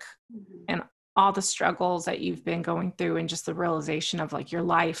the book and all the struggles that you've been going through, and just the realization of like your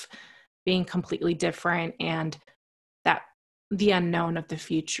life being completely different, and that the unknown of the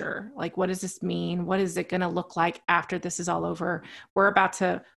future. Like, what does this mean? What is it going to look like after this is all over? We're about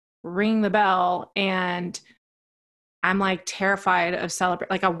to ring the bell and I'm like terrified of celebrate.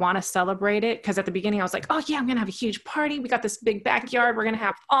 Like I want to celebrate it. Cause at the beginning I was like, oh yeah, I'm going to have a huge party. We got this big backyard. We're going to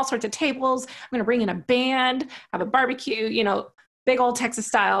have all sorts of tables. I'm going to bring in a band, have a barbecue, you know, big old Texas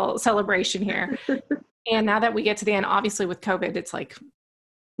style celebration here. And now that we get to the end, obviously with COVID, it's like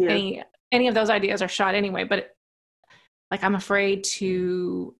any of those ideas are shot anyway, but like, I'm afraid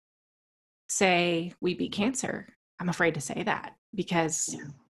to say we beat cancer. I'm afraid to say that because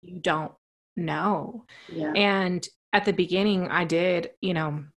you don't know. Yeah. And at the beginning I did, you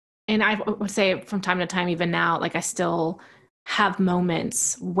know, and I would say from time to time, even now, like I still have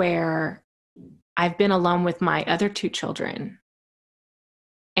moments where I've been alone with my other two children.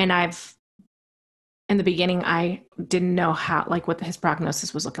 And in the beginning, I didn't know how, like what his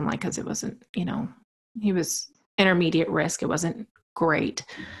prognosis was looking like. Cause it wasn't, you know, he was intermediate risk. It wasn't great.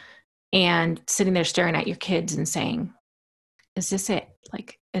 And sitting there staring at your kids and saying, is this it?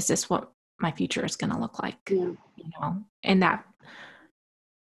 Like, is this what my future is going to look like? Yeah. You know, and that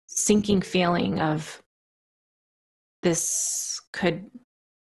sinking feeling of this could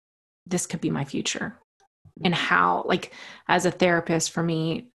be my future. And how, like, as a therapist, for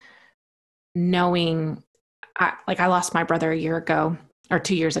me, knowing I lost my brother a year ago, or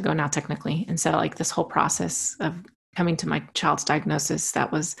 2 years ago now technically. And so like this whole process of coming to my child's diagnosis,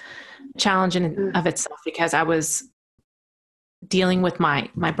 that was a challenge in of itself, because I was dealing with my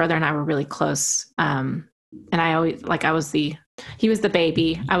brother and I were really close. And I always, like, he was the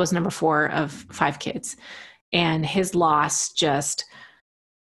baby. I was number 4 of 5 kids, and his loss just,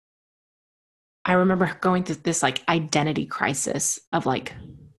 I remember going through this like identity crisis of like,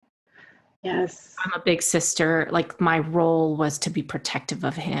 yes, I'm a big sister. Like my role was to be protective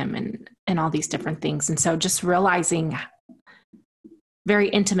of him and all these different things. And so just realizing very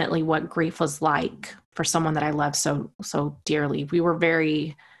intimately what grief was like for someone that I love so dearly. We were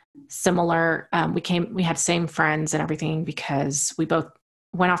very similar. We had same friends and everything because we both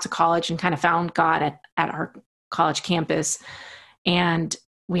went off to college and kind of found God at our college campus. And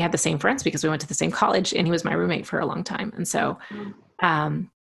we had the same friends because we went to the same college, and he was my roommate for a long time. And so,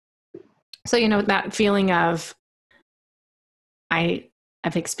 so, you know, that feeling of I've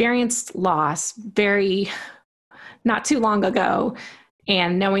experienced loss very not too long ago,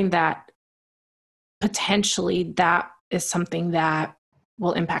 and knowing that potentially that is something that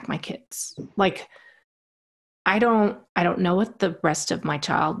will impact my kids. Like, I don't know what the rest of my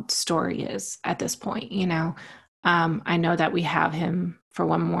child's story is at this point, you know. I know that we have him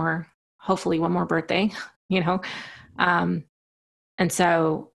for hopefully one more birthday, you know. And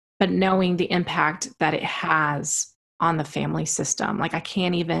so, but knowing the impact that it has on the family system, like I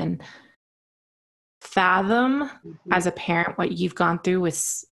can't even fathom as a parent what you've gone through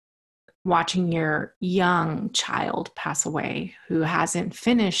with watching your young child pass away who hasn't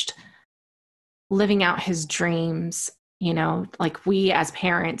finished living out his dreams. You know, like we as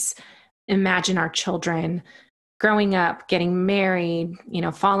parents imagine our children growing up, getting married, you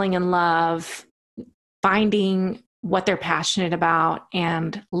know, falling in love, finding what they're passionate about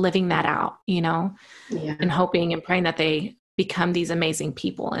and living that out, you know, and hoping and praying that they become these amazing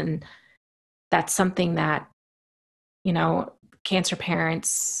people. And that's something that, you know, cancer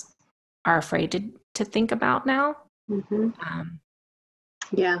parents are afraid to think about now. Mm-hmm.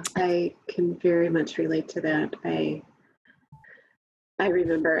 Yeah, I can very much relate to that. I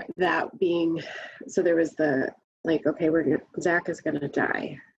remember that being, so there was the, like, okay, Zach is going to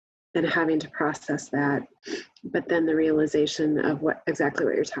die, and having to process that. But then the realization of exactly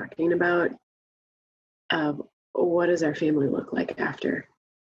what you're talking about, of what does our family look like after?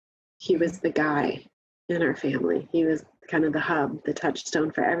 He was the guy in our family. He was kind of the hub, the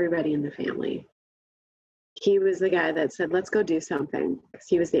touchstone for everybody in the family. He was the guy that said, let's go do something, because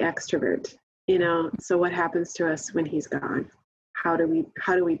he was the extrovert, you know. So what happens to us when he's gone? How do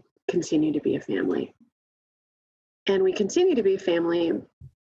we continue to be a family? And we continue to be a family.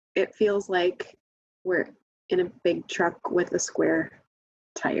 It feels like we're in a big truck with a square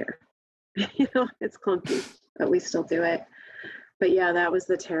tire. You know, it's clunky, but we still do it. But yeah, that was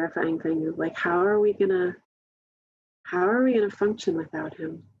the terrifying thing of like, how are we gonna function without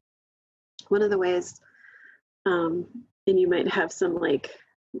him? One of the ways, and you might have some like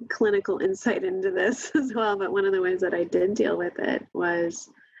clinical insight into this as well, but one of the ways that I did deal with it was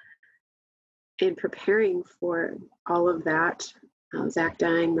in preparing for all of that, Zach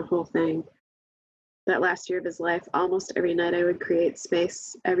dying, the whole thing, that last year of his life, almost every night I would create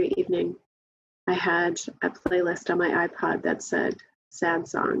space every evening. I had a playlist on my iPod that said sad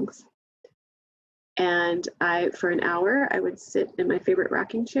songs. And for an hour, I would sit in my favorite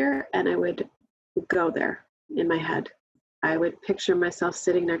rocking chair and I would go there in my head. I would picture myself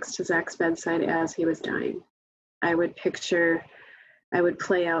sitting next to Zach's bedside as he was dying. I would picture, I would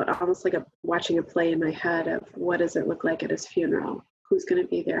play out almost like watching a play in my head of what does it look like at his funeral? Who's going to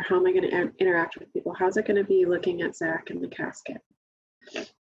be there? How am I going to interact with people? How's it going to be looking at Zach in the casket?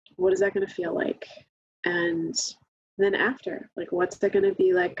 What is that going to feel like? And then after, like, what's it going to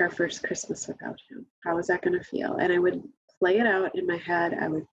be like our first Christmas without him? How is that going to feel? And I would play it out in my head. I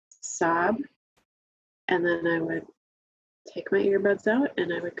would sob, and then I would take my earbuds out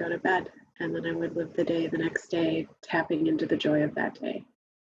and I would go to bed. And then I would live the day the next day, tapping into the joy of that day,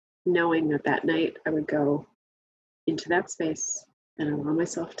 knowing that that night I would go into that space and allow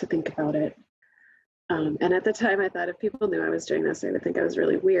myself to think about it. And at the time, I thought if people knew I was doing this, they would think I was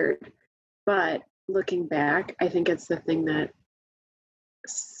really weird. But looking back, I think it's the thing that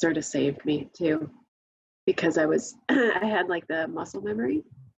sort of saved me too, because I had like the muscle memory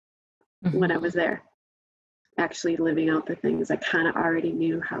when I was there, actually living out the things. I kind of already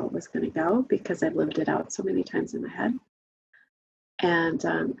knew how it was going to go because I'd lived it out so many times in my head. And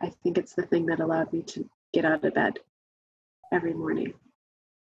I think it's the thing that allowed me to get out of bed every morning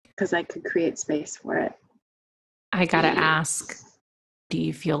because I could create space for it. I got to ask, do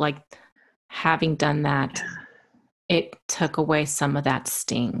you feel like having done that, it took away some of that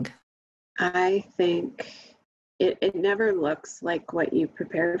sting? I think it never looks like what you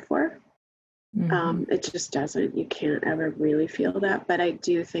prepared for. It just doesn't. You can't ever really feel that. But I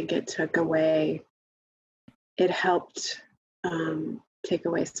do think it took away, it helped take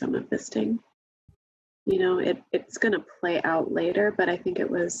away some of the sting. You know, it's going to play out later, but I think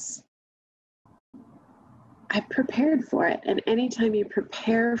I prepared for it. And anytime you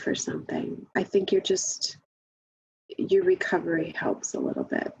prepare for something, I think your recovery helps a little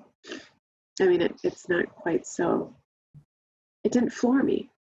bit. I mean, it's not quite so, it didn't floor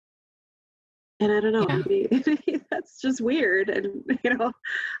me. And I don't know, maybe that's just weird. And, you know,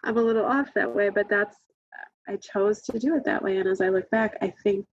 I'm a little off that way, but I chose to do it that way. And as I look back, I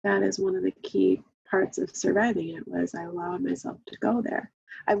think that is one of the key parts of surviving it was I allowed myself to go there.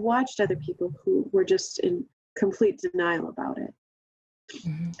 I've watched other people who were just in complete denial about it.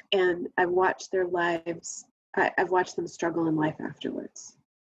 And I've watched their lives. I've watched them struggle in life afterwards.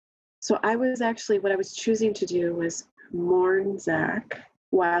 So what I was choosing to do was mourn Zach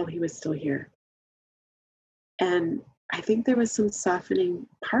while he was still here. And I think there was some softening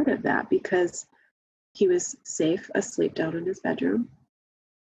part of that because he was safe asleep down in his bedroom,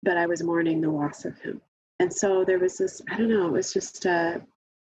 but I was mourning the loss of him. And so there was this, I don't know, it was just, I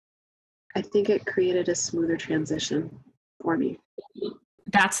think it created a smoother transition for me.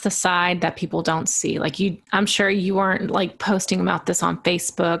 That's the side that people don't see. Like I'm sure you weren't like posting about this on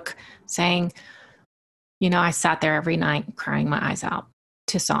Facebook saying, you know, I sat there every night crying my eyes out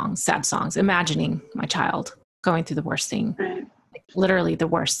to songs, sad songs, imagining my child going through the worst thing, right. Like, literally the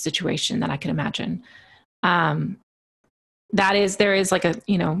worst situation that I could imagine. There is like a,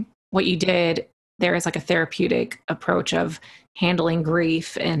 you know, what you did, there is like a therapeutic approach of handling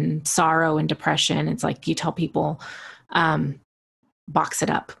grief and sorrow and depression. It's like you tell people, box it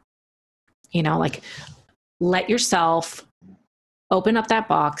up, you know, like let yourself open up that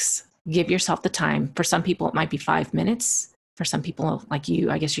box, give yourself the time. For some people, it might be 5 minutes. For some people like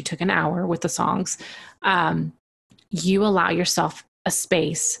you, I guess you took an hour with the songs. You allow yourself a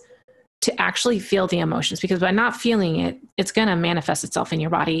space to actually feel the emotions, because by not feeling it, it's going to manifest itself in your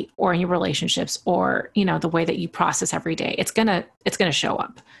body or in your relationships or, you know, the way that you process every day. It's going to show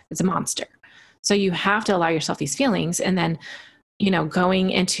up. It's a monster. So you have to allow yourself these feelings, and then, you know,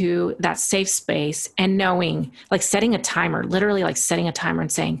 going into that safe space and knowing, like setting a timer, literally like setting a timer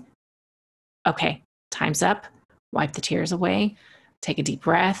and saying, okay, time's up, wipe the tears away, take a deep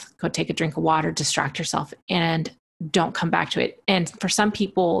breath, go take a drink of water, distract yourself, and don't come back to it. And for some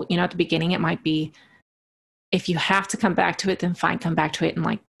people, you know, at the beginning, it might be, if you have to come back to it, then fine, come back to it in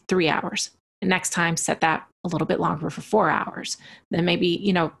like 3 hours. And next time, set that a little bit longer for 4 hours. Then maybe,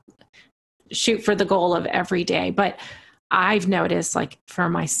 you know, shoot for the goal of every day. But I've noticed, like for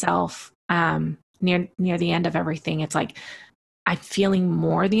myself, near the end of everything, it's like I'm feeling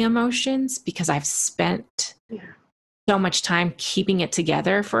more the emotions because I've spent so much time keeping it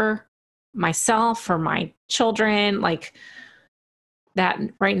together for myself, for my children, like that.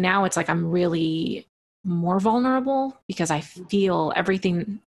 Right now, it's like I'm really more vulnerable because I feel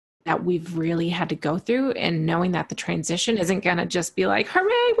everything that we've really had to go through, and knowing that the transition isn't going to just be like,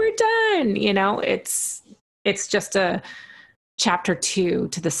 hooray, we're done. You know, it's just a chapter 2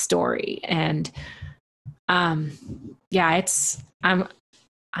 to the story. And I'm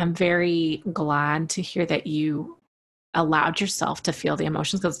very glad to hear that you allowed yourself to feel the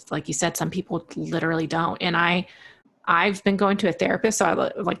emotions, because like you said, some people literally don't. And I've been going to a therapist, so I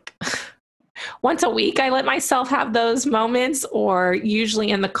like once a week, I let myself have those moments, or usually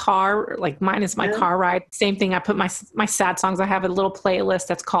in the car, like mine is my car ride. Same thing. I put my sad songs. I have a little playlist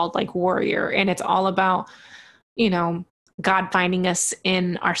that's called like Warrior, and it's all about, God finding us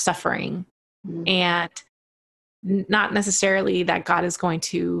in our suffering, and not necessarily that God is going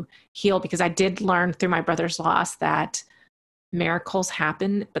to heal, because I did learn through my brother's loss that miracles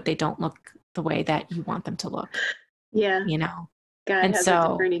happen, but they don't look the way that you want them to look. Yeah. God And has so, a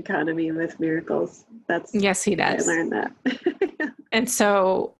different economy with miracles. yes, he does. I learned that. And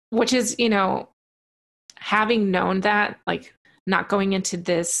so, which is, having known that, like not going into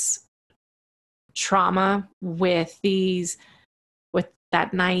this trauma with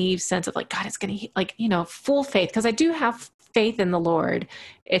that naive sense of like, God is going to, like, full faith. Because I do have faith in the Lord.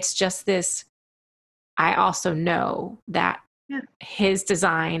 It's just this, I also know that his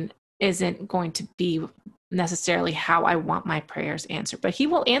design isn't going to be necessarily how I want my prayers answered, but he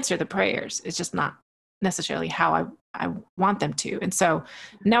will answer the prayers. It's just not necessarily how I want them to. And so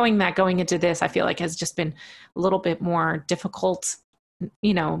knowing that going into this, I feel like has just been a little bit more difficult,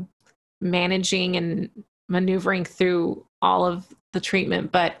 managing and maneuvering through all of the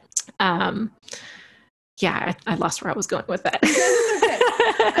treatment. But I lost where I was going with that.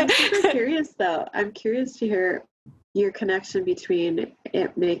 I'm super curious though. I'm curious to hear your connection between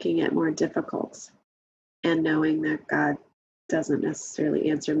it making it more difficult and knowing that God doesn't necessarily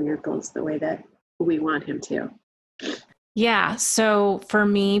answer miracles the way that we want him to. Yeah. So for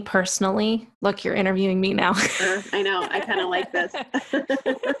me personally, look, you're interviewing me now. I know. I kind of like this.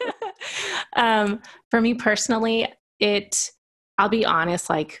 For me personally, I'll be honest,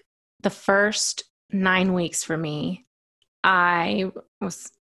 like the first 9 weeks for me, I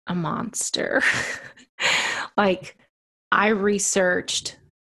was a monster. Like I researched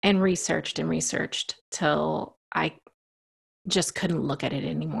and researched and researched till I just couldn't look at it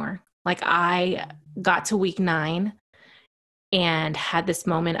anymore. Like I got to week 9 and had this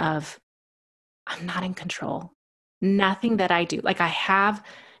moment of, I'm not in control. Nothing that I do. Like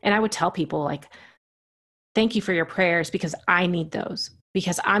and I would tell people like, thank you for your prayers, because I need those,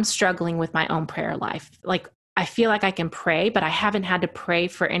 because I'm struggling with my own prayer life. Like I feel like I can pray, but I haven't had to pray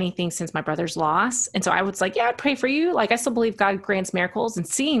for anything since my brother's loss. And so I was like, yeah, I'd pray for you. Like I still believe God grants miracles, and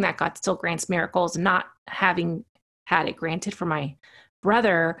seeing that God still grants miracles and not having had it granted for my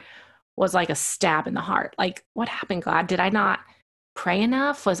brother was like a stab in the heart. Like, what happened, God? Did I not pray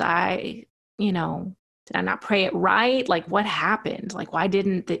enough? Did I not pray it right? Like what happened? Like, why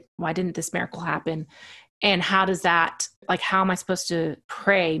didn't this miracle happen? And how does that, like, how am I supposed to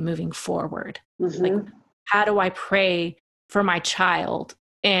pray moving forward? Mm-hmm. Like, how do I pray for my child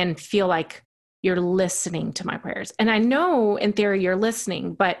and feel like you're listening to my prayers? And I know in theory you're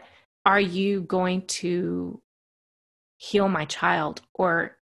listening, but are you going to heal my child?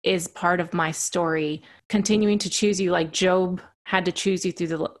 Or is part of my story continuing to choose you, like Job had to choose you through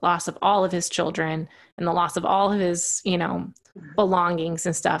the loss of all of his children and the loss of all of his, belongings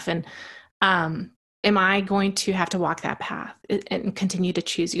and stuff. And am I going to have to walk that path and continue to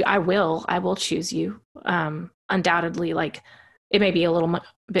choose you? I will choose you. Undoubtedly, like it may be a little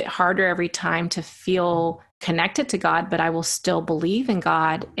bit harder every time to feel connected to God, but I will still believe in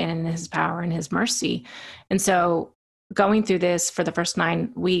God and his power and his mercy. And so going through this for the first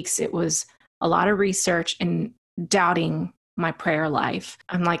 9 weeks, it was a lot of research and doubting my prayer life.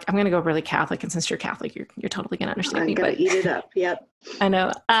 I'm like, I'm going to go really Catholic. And since you're Catholic, you're totally going to understand me. I'm going to eat it up. Yep. I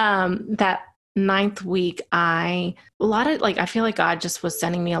know. That 9th week, I feel like God just was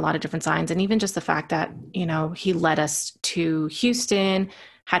sending me a lot of different signs. And even just the fact that, he led us to Houston,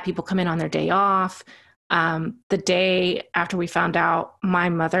 had people come in on their day off. The day after we found out, my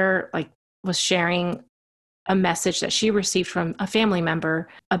mother was sharing a message that she received from a family member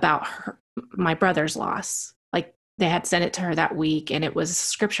about my brother's loss. Like they had sent it to her that week, and it was a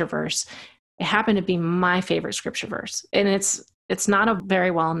scripture verse. It happened to be my favorite scripture verse. And it's not a very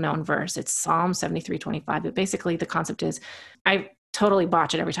well-known verse. It's Psalm 73:25. But basically the concept is, I totally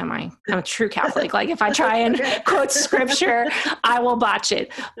botch it every time I'm a true Catholic. Like if I try and quote scripture, I will botch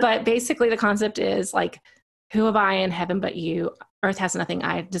it. But basically the concept is like, who have I in heaven but you? Earth has nothing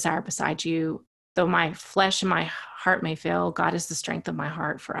I desire beside you. Though my flesh and my heart may fail, God is the strength of my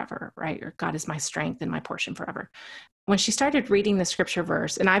heart forever, right? Or God is my strength and my portion forever. When she started reading the scripture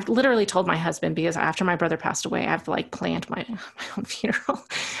verse, and I've literally told my husband, because after my brother passed away, I've planned my own funeral.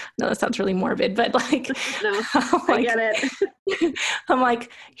 No, that sounds really morbid, but no, I get it. I'm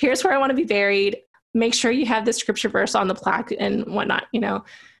like, here's where I want to be buried. Make sure you have the scripture verse on the plaque and whatnot,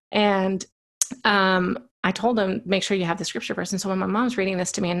 And I told him, make sure you have the scripture verse. And so when my mom's reading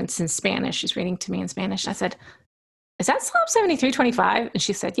this to me, and it's in Spanish, she's reading to me in Spanish, I said, is that Psalm 73:25? And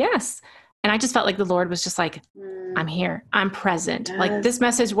she said, yes. And I just felt like the Lord was just like, I'm here, I'm present. Yes. Like this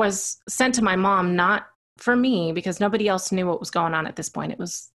message was sent to my mom, not for me, because nobody else knew what was going on at this point. It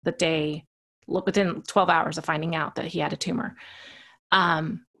was the day within 12 hours of finding out that he had a tumor.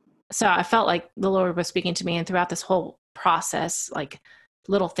 So I felt like the Lord was speaking to me, and throughout this whole process, like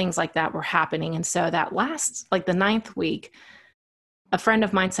little things like that were happening. And so that last, like the 9th week, a friend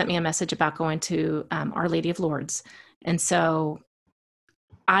of mine sent me a message about going to Our Lady of Lourdes. And so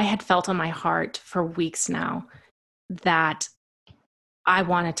I had felt on my heart for weeks now that I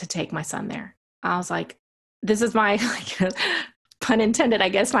wanted to take my son there. I was like, this is my, like, pun intended, I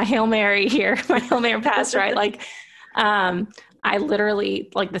guess, my Hail Mary here, my Hail Mary pass, right? Like, I literally,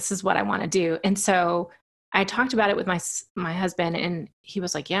 like, this is what I want to do. And so I talked about it with my husband, and he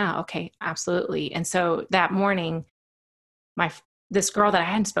was like, yeah, okay, absolutely. And so that morning, this girl that I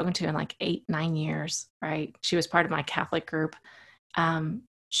hadn't spoken to in like 8-9 years, right? She was part of my Catholic group.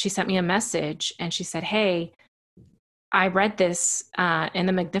 She sent me a message and she said, hey, I read this in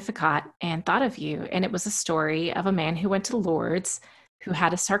the Magnificat and thought of you. And it was a story of a man who went to Lourdes, who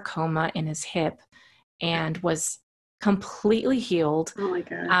had a sarcoma in his hip and was completely healed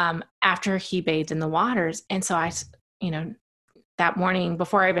after he bathed in the waters. And so I, that morning,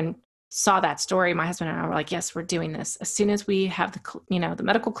 before I even saw that story, my husband and I were like, yes, we're doing this. As soon as we have the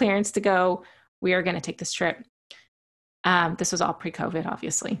medical clearance to go, we are going to take this trip. This was all pre-COVID,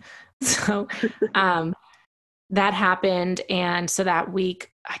 obviously. So that happened. And so that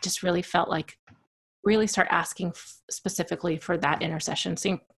week, I just really felt like really start asking specifically for that intercession.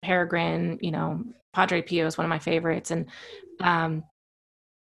 St. Peregrine, Padre Pio is one of my favorites. And I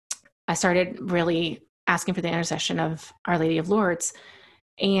started really asking for the intercession of Our Lady of Lourdes.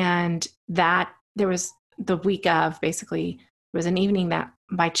 And that there was the week of, basically, it was an evening that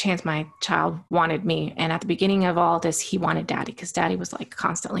by chance my child wanted me. And at the beginning of all this, he wanted daddy, because daddy was like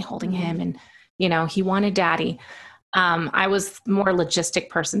constantly holding him, and, he wanted daddy. I was more logistic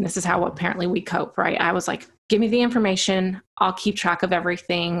person. This is how apparently we cope, right? I was like, give me the information. I'll keep track of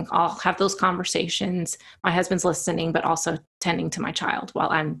everything. I'll have those conversations. My husband's listening, but also tending to my child while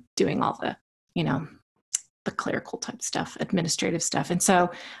I'm doing all the, the clerical type stuff, administrative stuff. And so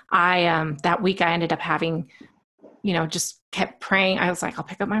that week I ended up having, just kept praying. I was like, I'll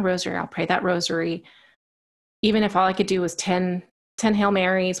pick up my rosary. I'll pray that rosary. Even if all I could do was 10 Hail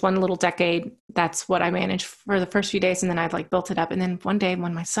Marys, one little decade, that's what I managed for the first few days. And then I'd like built it up. And then one day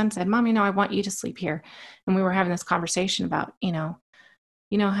when my son said, Mom, I want you to sleep here. And we were having this conversation about,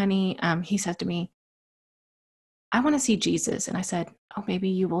 honey, he said to me, I want to see Jesus. And I said, oh, maybe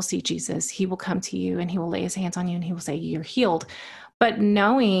you will see Jesus. He will come to you and he will lay his hands on you and he will say, you're healed. But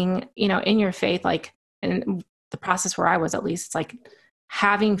knowing, in your faith, like in the process where I was, at least, it's like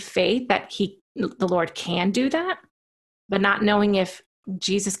having faith that the Lord can do that, but not knowing if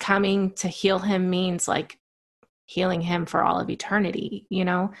Jesus coming to heal him means like healing him for all of eternity,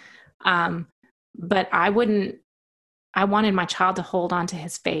 but I wanted my child to hold on to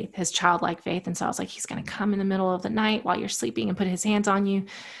his faith, his childlike faith. And so I was like, he's going to come in the middle of the night while you're sleeping and put his hands on you.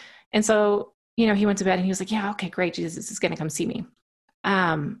 And so, he went to bed and he was like, yeah, okay, great. Jesus is going to come see me.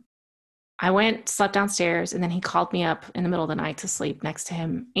 I went, slept downstairs, and then he called me up in the middle of the night to sleep next to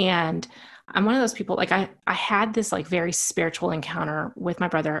him. And I'm one of those people, like I had this like very spiritual encounter with my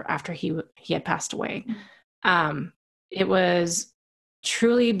brother after he had passed away. It was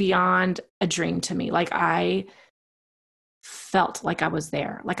truly beyond a dream to me. Like I felt like I was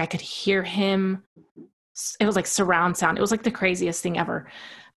there. Like I could hear him. It was like surround sound. It was like the craziest thing ever.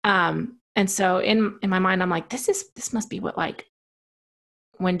 And so in my mind, I'm like, this must be what, like,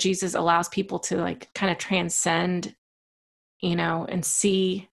 when Jesus allows people to like kind of transcend, and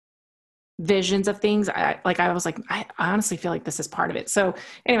see visions of things. I was like, I honestly feel like this is part of it. So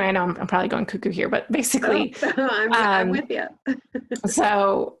anyway, I know I'm probably going cuckoo here, but basically, I'm with you.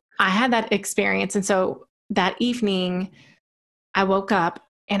 So I had that experience. And so that evening I woke up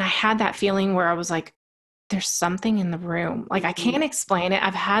and I had that feeling where I was like, there's something in the room. Like I can't explain it.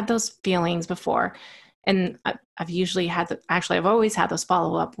 I've had those feelings before. And I've usually I've always had those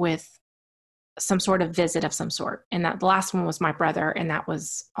follow up with some sort of visit of some sort. And that the last one was my brother. And that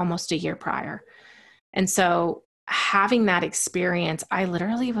was almost a year prior. And so having that experience, I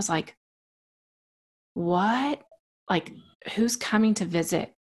literally was like, what? Like, who's coming to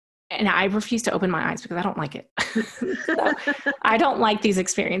visit? And I refuse to open my eyes because I don't like it. So I don't like these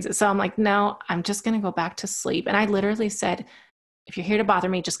experiences. So I'm like, no, I'm just going to go back to sleep. And I literally said, if you're here to bother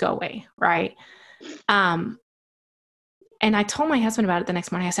me, just go away. Right. And I told my husband about it the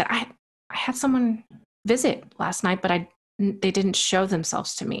next morning. I said, I had someone visit last night, but they didn't show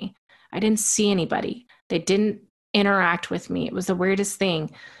themselves to me. I didn't see anybody. They didn't interact with me. It was the weirdest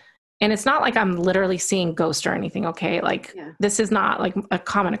thing. and it's not like I'm literally seeing ghosts or anything. Okay. Like this is not like a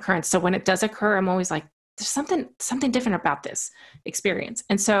common occurrence. So when it does occur, I'm always like, there's something different about this experience.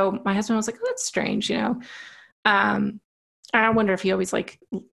 And so my husband was like, oh, that's strange, you know? I wonder if he always like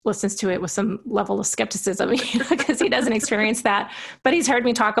listens to it with some level of skepticism because he doesn't experience that, but he's heard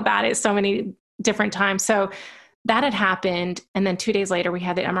me talk about it so many different times. So that had happened. And then 2 days later we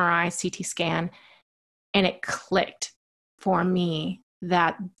had the MRI CT scan, and it clicked for me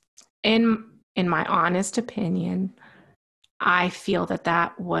that in my honest opinion, I feel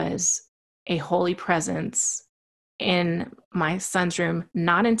that was a holy presence in my son's room,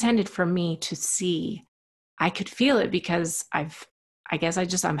 not intended for me to see. I could feel it because I guess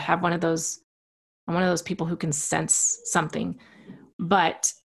I'm one of those people who can sense something,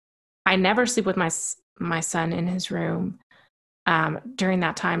 but I never sleep with my son in his room. During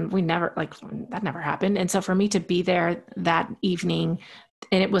that time, that never happened. And so for me to be there that evening,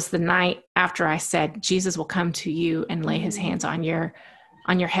 and it was the night after I said, Jesus will come to you and lay his hands on your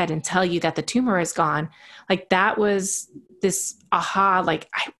head and tell you that the tumor is gone. Like that was this aha, like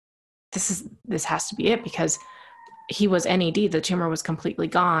this has to be it, because he was NED. The tumor was completely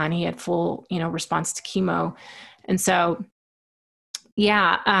gone. He had full, response to chemo. And so,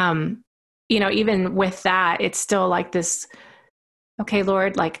 yeah, even with that, it's still like this, okay,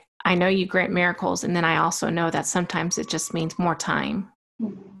 Lord, like I know you grant miracles. And then I also know that sometimes it just means more time,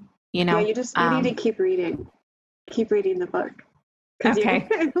 Yeah, you need to keep reading the book. Okay.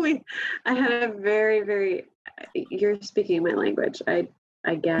 I had a very, very, you're speaking my language. I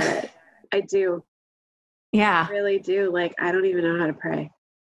get it. I do. Yeah. I really do. Like, I don't even know how to pray.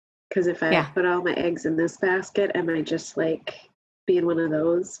 Because if I put all my eggs in this basket, am I just like being one of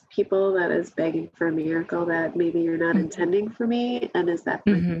those people that is begging for a miracle that maybe you're not intending for me? And is that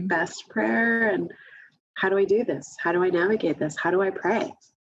my best prayer? And how do I do this? How do I navigate this? How do I pray?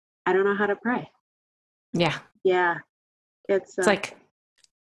 I don't know how to pray. Yeah. Yeah. It's like,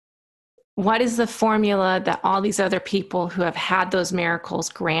 what is the formula that all these other people who have had those miracles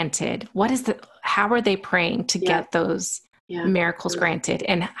granted? How are they praying to get those miracles granted?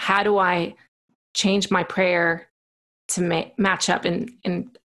 And how do I change my prayer to match up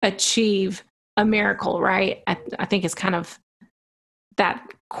and achieve a miracle? Right. I think it's kind of that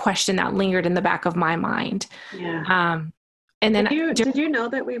question that lingered in the back of my mind. Yeah. And then did you know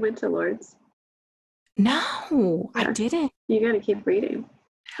that we went to Lourdes? No, I didn't. You got to keep reading.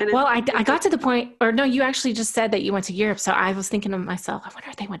 Well, I got to the point, or no, you actually just said that you went to Europe. So I was thinking to myself, I wonder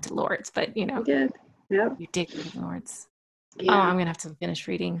if they went to Lourdes, but You did. Yep. You did go to Lourdes. Yeah. Oh, I'm going to have to finish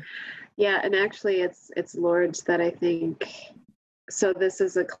reading. Yeah. And actually it's Lourdes that I think, so this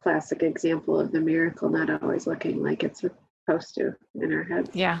is a classic example of the miracle not always looking like it's supposed to in our heads.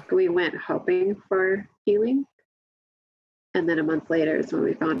 Yeah. We went hoping for healing. And then a month later is when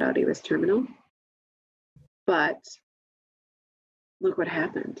we found out he was terminal. But look what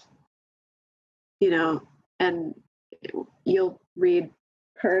happened, and you'll read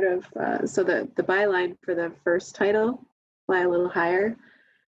part of, so the byline for the first title, Fly a Little Higher,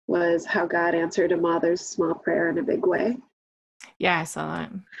 was how God answered a mother's small prayer in a big way. Yeah, I saw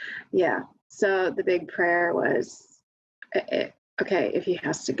that. Yeah. So the big prayer was, okay, if he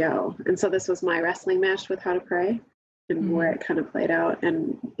has to go. And so this was my wrestling match with how to pray and where it kind of played out.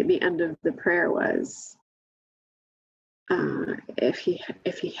 And the end of the prayer was, if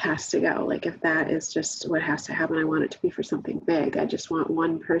he has to go, like if that is just what has to happen, I want it to be for something big. I just want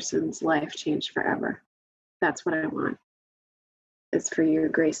one person's life changed forever. That's what I want. Is for your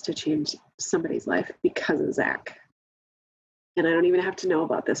grace to change somebody's life because of Zach. And I don't even have to know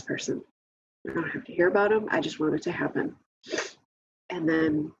about this person. I don't have to hear about him. I just want it to happen. And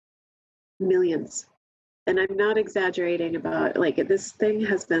then millions. And I'm not exaggerating about, like, this thing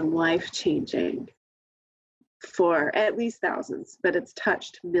has been life-changing for at least thousands, but it's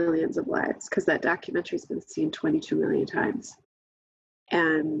touched millions of lives because that documentary's been seen 22 million times.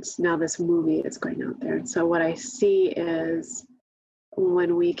 And now this movie is going out there. And so what I see is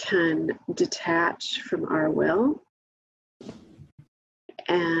when we can detach from our will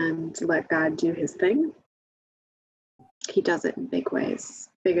and let God do his thing, he does it in big ways,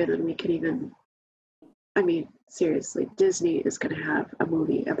 bigger than we can even, seriously, Disney is going to have a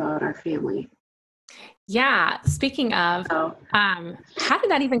movie about our family. Yeah. Speaking of, how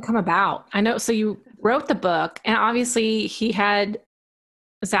did that even come about? I know, so you wrote the book, and obviously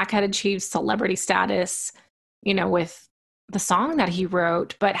Zach had achieved celebrity status, with the song that he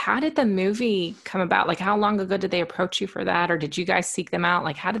wrote, but how did the movie come about? Like, how long ago did they approach you for that? Or did you guys seek them out?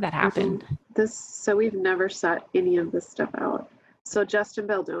 Like, how did that happen? So we've never sought any of this stuff out. So Justin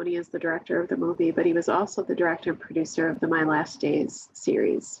Baldoni is the director of the movie, but he was also the director and producer of the My Last Days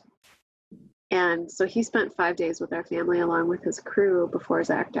series. And so he spent 5 days with our family along with his crew before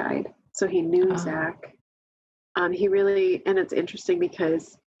Zach died. So he knew Zach. He really, and it's interesting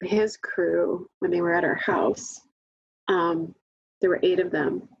because his crew, when they were at our house, there were 8 of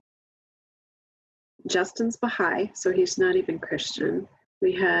them. Justin's Baha'i, so he's not even Christian.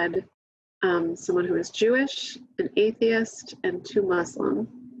 We had someone who was Jewish, an atheist, and 2 Muslim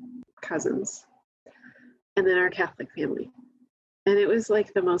cousins, and then our Catholic family. And it was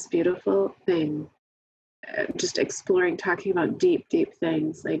like the most beautiful thing, just exploring, talking about deep, deep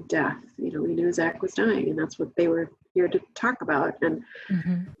things like death. You know, we knew Zach was dying, and that's what they were here to talk about. And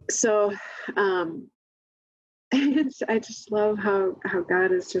so I just love how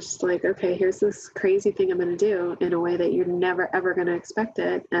God is just like, okay, here's this crazy thing I'm going to do in a way that you're never, ever going to expect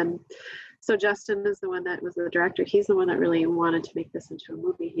it. And so Justin is the one that was the director. He's the one that really wanted to make this into a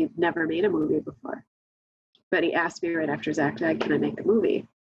movie. He'd never made a movie before. But he asked me right after Zach died, can I make a movie?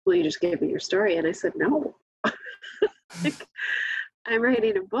 Will you just give me your story? And I said, no. Like, I'm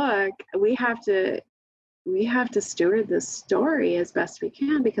writing a book. We have to steward this story as best we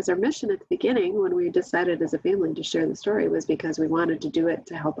can, because our mission at the beginning, when we decided as a family to share the story, was because we wanted to do it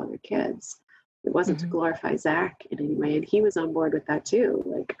to help other kids. It wasn't to glorify Zach in any way. And he was on board with that too.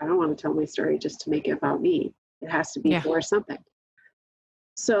 Like, I don't want to tell my story just to make it about me. It has to be for something.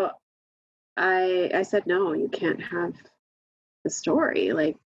 So I said, no, you can't have the story.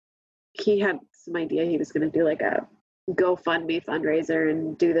 Like, he had some idea he was going to do like a GoFundMe fundraiser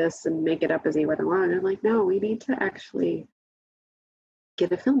and do this and make it up as he went along. I'm like, no, we need to actually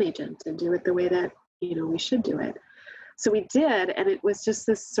get a film agent and do it the way that, you know, we should do it. So we did, and it was just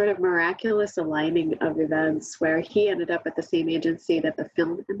this sort of miraculous aligning of events where he ended up at the same agency that the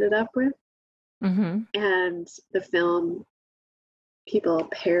film ended up with. And the film people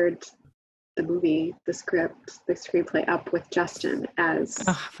paired the movie, the script, the screenplay up with Justin as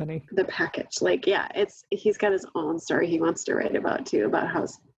the package. Like, yeah, he's got his own story he wants to write about too, about how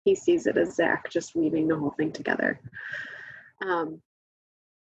he sees it as Zach just weaving the whole thing together.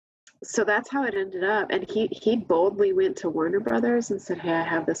 So that's how it ended up. And he boldly went to Warner Brothers and said, hey, I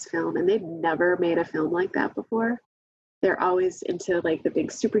have this film. And they'd never made a film like that before. They're always into like the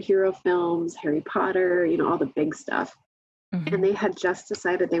big superhero films, Harry Potter, you know, all the big stuff. And they had just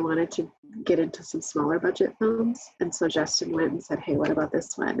decided they wanted to get into some smaller budget films. And so Justin went and said, hey, what about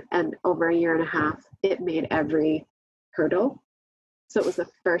this one? And over a year and a half, it made every hurdle. So it was the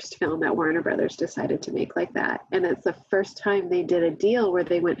first film that Warner Brothers decided to make like that. And it's the first time they did a deal where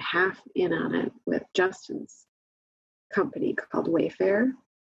they went half in on it with Justin's company called Wayfair.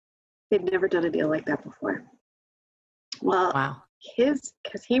 They'd never done a deal like that before. Well,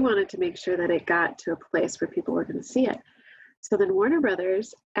 because he wanted to make sure that it got to a place where people were going to see it. So then Warner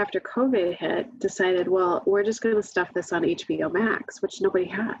Brothers, after COVID hit, decided, well, we're just going to stuff this on HBO Max, which nobody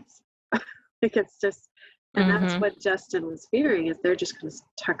has. Like, it's just, and that's what Justin was fearing, is they're just going to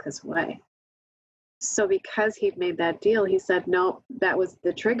tuck this away. So because he'd made that deal, he said, no, that was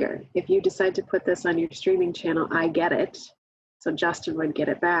the trigger. If you decide to put this on your streaming channel, I get it. So Justin would get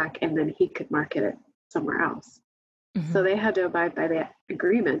it back, and then he could market it somewhere else. So they had to abide by that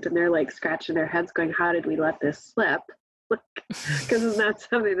agreement, and they're like scratching their heads going, how did we let this slip? Because it's not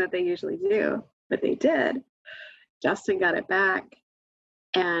something that they usually do, but they did. Justin got it back,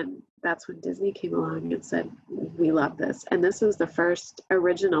 and that's when Disney came along and said, we love this. And this was the first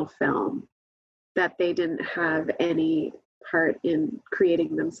original film that they didn't have any part in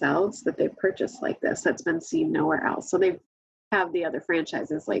creating themselves, that they purchased like this, that's been seen nowhere else. So they have the other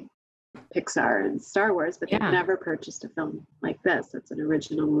franchises like Pixar and Star Wars, but they've never purchased a film like this. It's an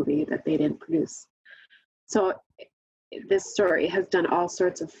original movie that they didn't produce. So this story has done all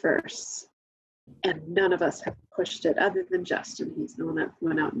sorts of firsts, and none of us have pushed it other than Justin. He's the one that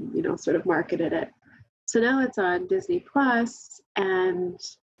went out and, you know, sort of marketed it. So now it's on Disney Plus, and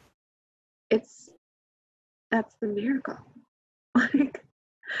that's the miracle. Like,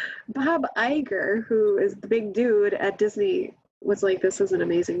 Bob Iger, who is the big dude at Disney, was like, this is an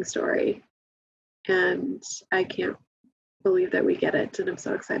amazing story. And I can't believe that we get it. And I'm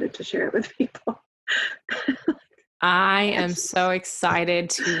so excited to share it with people. I am so excited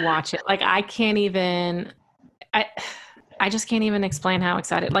to watch it. Like, I just can't even explain how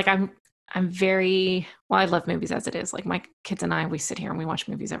excited. Like, I'm very, well, I love movies as it is. Like, my kids and I, we sit here and we watch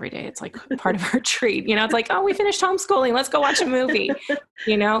movies every day. It's like part of our treat, you know, it's like, oh, we finished homeschooling. Let's go watch a movie,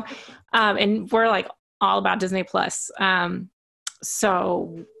 you know? And we're like all about Disney Plus.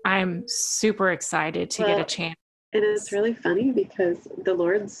 So I'm super excited to get a chance. And it's really funny because the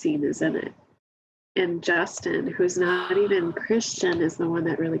Lord's scene is in it. And Justin, who's not even Christian, is the one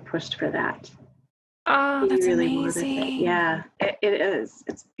that really pushed for that. Oh, He that's really wanted it. amazing. Yeah, it is.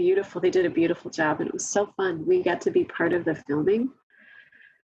 It's beautiful. They did a beautiful job, and it was so fun. We got to be part of the filming.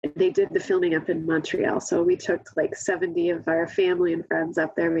 They did the filming up in Montreal, so we took like 70 of our family and friends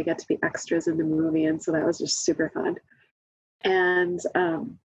up there. We got to be extras in the movie, and so that was just super fun. And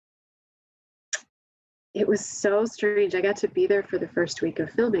it was so strange. I got to be there for the first week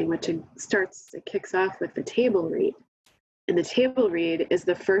of filming, which it kicks off with the table read. And the table read is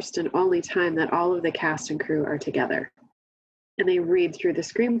the first and only time that all of the cast and crew are together. And they read through the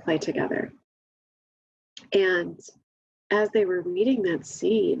screenplay together. And as they were reading that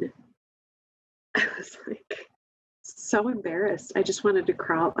scene, I was like so embarrassed. I just wanted to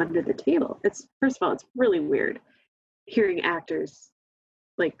crawl under the table. It's, first of all, it's really weird hearing actors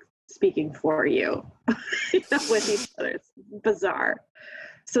like speaking for you, with each other. It's bizarre.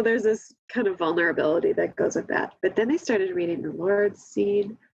 So there's this kind of vulnerability that goes with that. But then they started reading the Lord's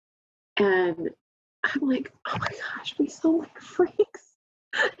scene, and I'm like, oh my gosh, we sound like freaks.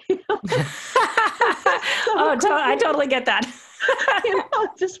 You know? Oh, I totally get that.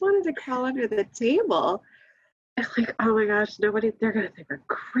 Just wanted to crawl under the table. And like, oh my gosh, they're gonna think we're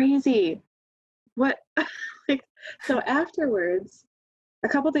crazy. What? Like, so afterwards, a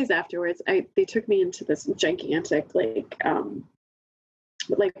couple days afterwards, they took me into this gigantic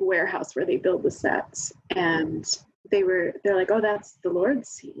like warehouse where they build the sets, and they're like, oh, that's the Lord's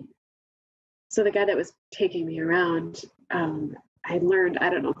scene. So the guy that was taking me around, I learned, I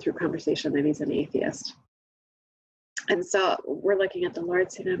don't know, through conversation that he's an atheist. And so we're looking at the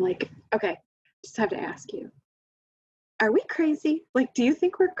Lord's scene, and I'm like, okay, just have to ask you, are we crazy? Like, do you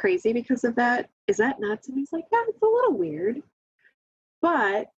think we're crazy because of that? Is that nuts? And he's like, yeah, it's a little weird.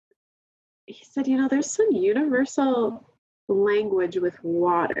 But he said, there's some universal language with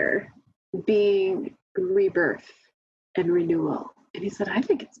water being rebirth and renewal. And he said, I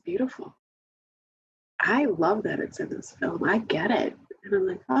think it's beautiful. I love that it's in this film. I get it. And I'm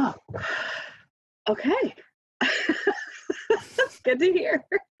like, oh, okay. Good to hear.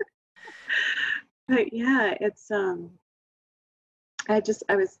 But yeah, it's I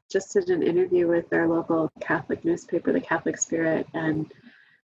was just at an interview with our local Catholic newspaper, the Catholic Spirit, and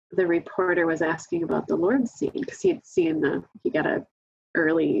the reporter was asking about the Lord's scene because he got an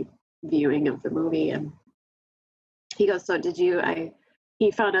early viewing of the movie, and he goes, so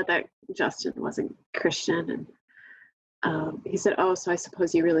he found out that Justin wasn't Christian, and he said, oh, so I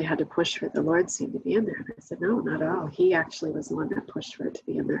suppose you really had to push for the Lord's scene to be in there. And I said, no, not at all. He actually was the one that pushed for it to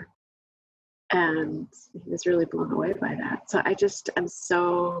be in there. And he was really blown away by that. So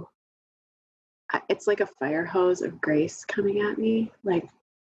it's like a fire hose of grace coming at me. Like,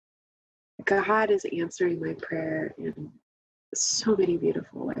 God is answering my prayer in so many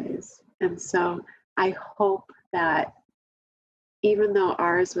beautiful ways. And so I hope that even though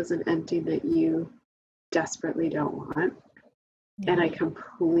ours was an ending that you desperately don't want, and I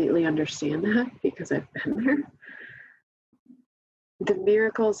completely understand that because I've been there, the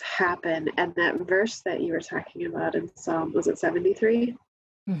miracles happen. And that verse that you were talking about in Psalm, was it 73?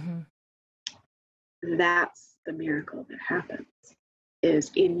 Mm-hmm. That's the miracle that happens, is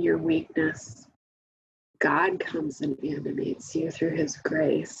in your weakness, God comes and animates you through his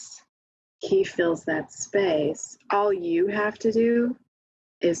grace. He fills that space. All you have to do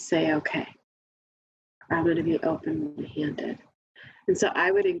is say, okay, I'm going to be open-handed. And so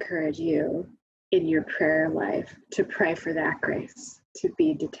I would encourage you in your prayer life to pray for that grace, to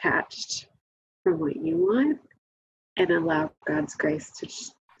be detached from what you want and allow God's grace to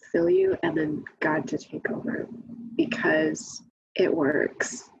fill you, and then God to take over, because it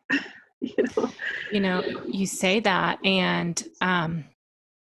works. You say that, and I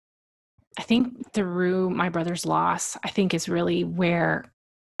think through my brother's loss, I think is really where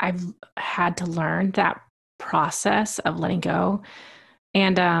I've had to learn that process of letting go.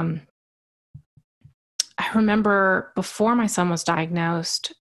 And I remember before my son was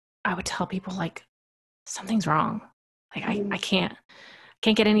diagnosed, I would tell people like, something's wrong. Like I can't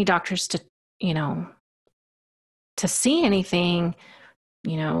get any doctors to see anything.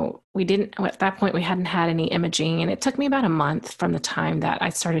 We didn't, at that point, we hadn't had any imaging, and it took me about a month from the time that I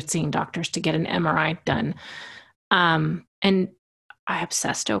started seeing doctors to get an MRI done. And I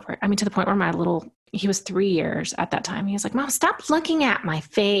obsessed over it. I mean, to the point where he was 3 years at that time. He was like, Mom, stop looking at my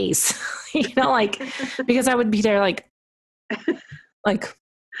face. Because I would be there like,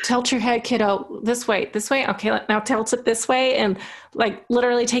 tilt your head, kiddo, this way. Okay, now tilt it this way. And like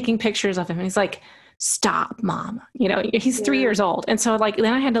literally taking pictures of him. And he's like, stop, Mom. He's 3 years old. And so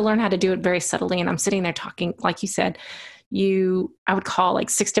then I had to learn how to do it very subtly. And I'm sitting there talking, like you said, I would call like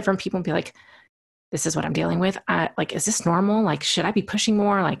 6 different people and be like, this is what I'm dealing with. Like, is this normal? Like, should I be pushing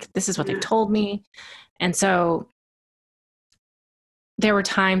more? Like, this is what they've told me. And so there were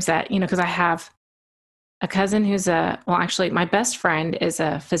times that, because I have a cousin who's actually my best friend is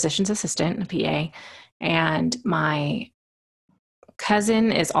a physician's assistant, a PA. And my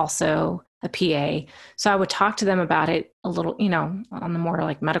cousin is also a PA. So I would talk to them about it a little, on the more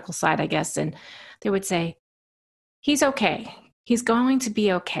like medical side, I guess. And they would say, he's okay. He's going to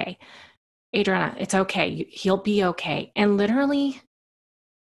be okay. Adriana, it's okay. He'll be okay. And literally,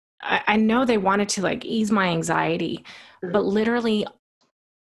 I know they wanted to like ease my anxiety, but literally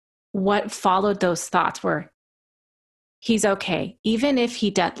what followed those thoughts were, he's okay. Even if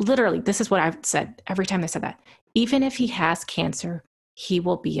he does, literally, this is what I've said every time they said that. Even if he has cancer, he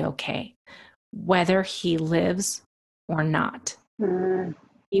will be okay. Whether he lives or not,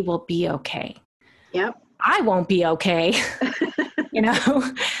 he will be okay. Yep. I won't be okay,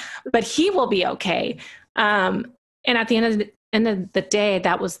 but he will be okay. And at the end of the day,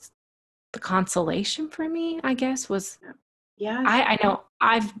 that was the consolation for me, I guess, was, I know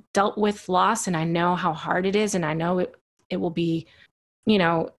I've dealt with loss and I know how hard it is. And I know it will be,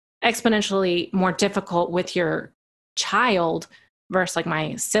 exponentially more difficult with your child versus like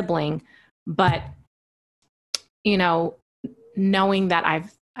my sibling. But, knowing that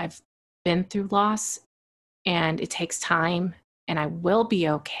I've been through loss and it takes time and I will be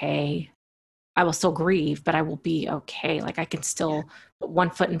okay. I will still grieve, but I will be okay. Like I can still put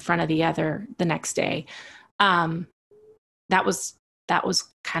one foot in front of the other the next day. That was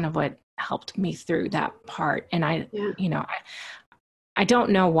kind of what helped me through that part. And I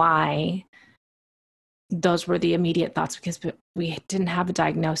don't know why those were the immediate thoughts, because we didn't have a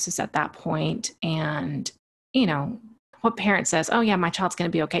diagnosis at that point. And, what parent says, oh yeah, my child's going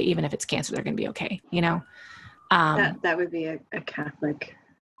to be okay. Even if it's cancer, they're going to be okay. That would be a Catholic.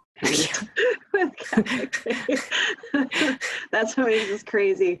 Catholic that's what makes us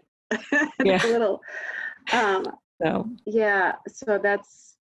crazy. Yeah. A little. So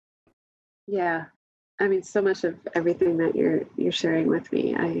that's, I mean, so much of everything that you're sharing with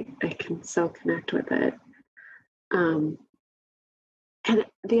me, I can so connect with it. And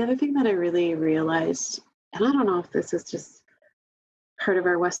the other thing that I really realized, and I don't know if this is just part of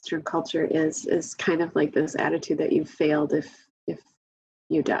our Western culture, is kind of like this attitude that you've failed if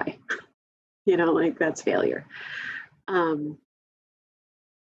you die, like that's failure. But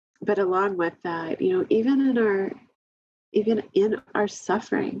along with that, even in our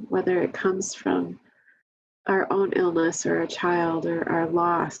suffering, whether it comes from our own illness or a child or our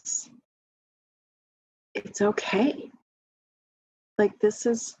loss, it's okay. Like this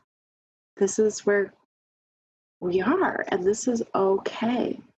is where we are, and this is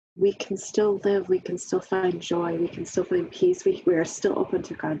okay. We can still live, we can still find joy, we can still find peace. We are still open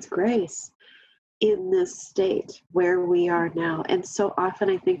to God's grace in this state where we are now. And so often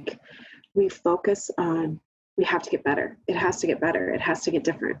I think we focus on, we have to get better. It has to get better. It has to get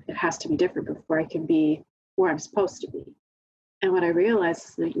different. It has to be different before I can be where I'm supposed to be. And what I realized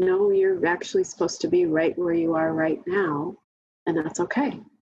is like, no, you're actually supposed to be right where you are right now. And that's okay.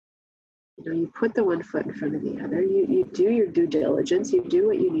 You put the one foot in front of the other. You do your due diligence. You do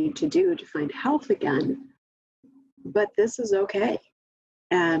what you need to do to find health again. But this is okay.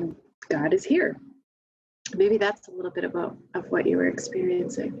 And God is here. Maybe that's a little bit of what you were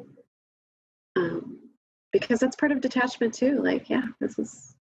experiencing. Because that's part of detachment too. Like,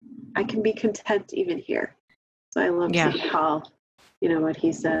 I can be content even here. So I love St. Paul, what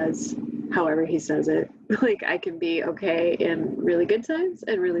he says, however he says it. Like, I can be okay in really good times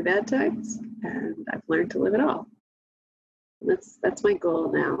and really bad times. And I've learned to live it all. That's my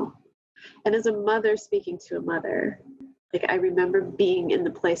goal now. And as a mother speaking to a mother, like I remember being in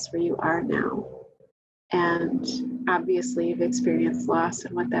the place where you are now. And obviously you've experienced loss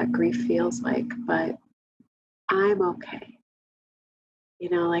and what that grief feels like, but I'm okay.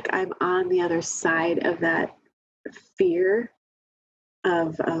 Like I'm on the other side of that fear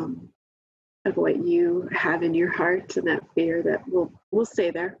of what you have in your heart, and that fear that will stay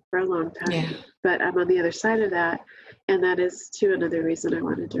there for a long time. Yeah. But I'm on the other side of that. And that is too another reason I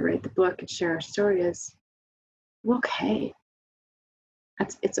wanted to write the book and share our story is I'm okay.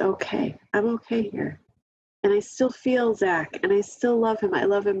 It's okay. I'm okay here. And I still feel Zach, and I still love him. I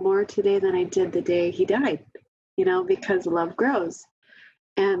love him more today than I did the day he died, because love grows.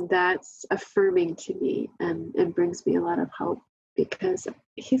 And that's affirming to me and brings me a lot of hope, because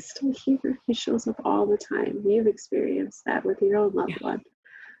he's still here. He shows up all the time. You've experienced that with your own loved one,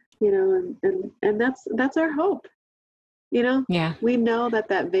 and that's our hope. Yeah. We know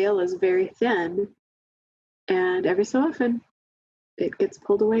that veil is very thin, and every so often it gets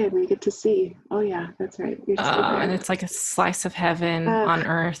pulled away and we get to see, oh yeah, that's right, you're still there. And it's like a slice of heaven on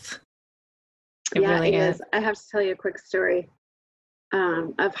earth. It yeah, really it is. I have to tell you a quick story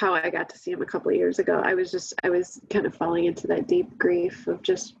of how I got to see him a couple of years ago. I was kind of falling into that deep grief of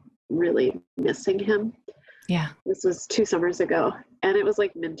just really missing him. Yeah. This was 2 summers ago, and it was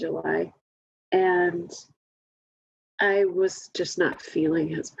like mid-July, and I was just not feeling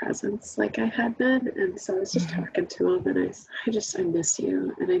his presence like I had been. And so I was just talking to him, and I miss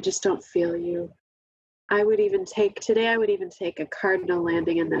you, and I just don't feel you. I would even take a cardinal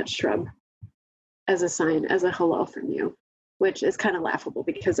landing in that shrub as a sign, as a hello from you, which is kind of laughable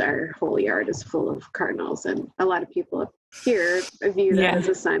because our whole yard is full of cardinals, and a lot of people up here view that as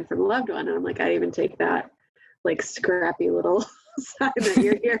a sign from a loved one. And I'm like, I'd even take that like scrappy little sign that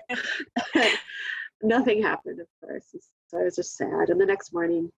you're here. Nothing happened, of course. So I was just sad. And the next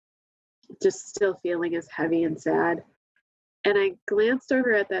morning, just still feeling as heavy and sad. And I glanced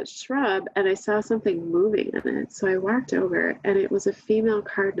over at that shrub and I saw something moving in it. So I walked over, and it was a female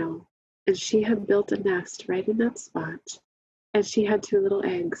cardinal. And she had built a nest right in that spot. And she had 2 little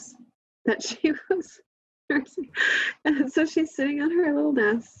eggs that she was nursing. And so she's sitting on her little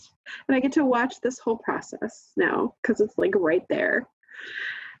nest. And I get to watch this whole process now because it's like right there.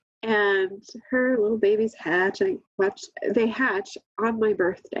 And her little babies hatch. They hatch on my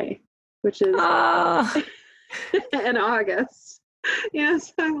birthday, which is in August. Yeah,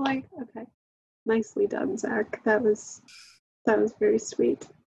 so I'm like, okay, nicely done, Zach. That was very sweet.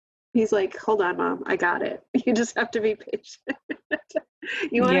 He's like, hold on, Mom, I got it. You just have to be patient.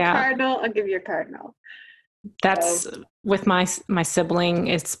 You want a cardinal? I'll give you a cardinal. That's with my sibling.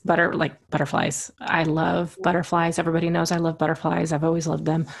 It's butterflies. I love butterflies. Everybody knows I love butterflies. I've always loved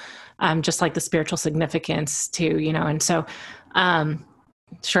them. Just like the spiritual significance too, and so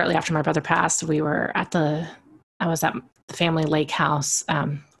shortly after my brother passed, I was at the family lake house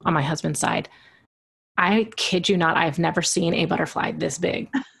on my husband's side. I kid you not, I've never seen a butterfly this big.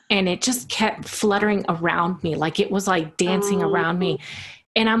 And it just kept fluttering around me. Like it was like dancing around me.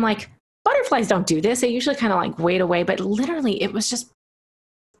 And I'm like, butterflies don't do this. They usually kind of like wait away, but literally it was just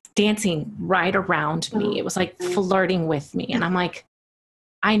dancing right around me. It was like flirting with me. And I'm like,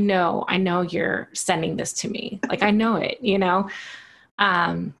 I know you're sending this to me. Like, I know it,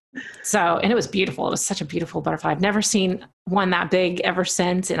 So, and it was beautiful. It was such a beautiful butterfly. I've never seen one that big ever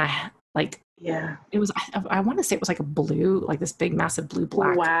since. And it was, I want to say it was like a blue, like this big, massive blue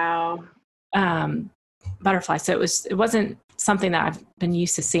black. Wow. Butterfly. So it wasn't something that I've been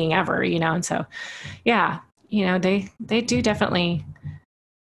used to seeing ever, and so, yeah, they do definitely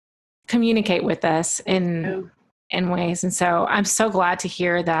communicate with us in ways. And so I'm so glad to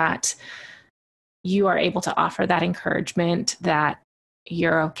hear that you are able to offer that encouragement that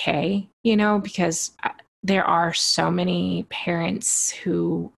you're okay, because there are so many parents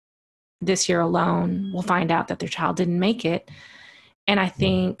who this year alone will find out that their child didn't make it. And I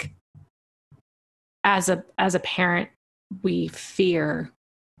think as a parent, we fear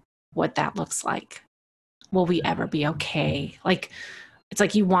what that looks like. Will we ever be okay? Like, it's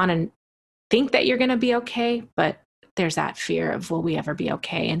like you want to think that you're going to be okay, but there's that fear of, will we ever be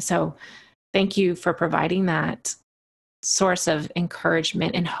okay? And so thank you for providing that source of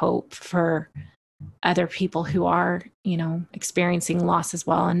encouragement and hope for other people who are, experiencing loss as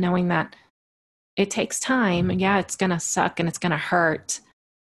well, and knowing that it takes time. And yeah, it's going to suck and it's going to hurt,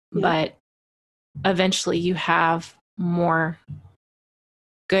 but eventually you have more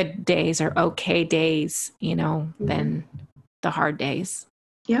good days or okay days, than the hard days.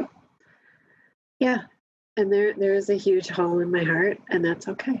 Yep. Yeah. And there is a huge hole in my heart, and that's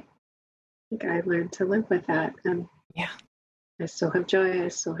okay. Like, I've learned to live with that. And I still have joy. I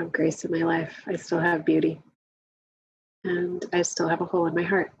still have grace in my life. I still have beauty. And I still have a hole in my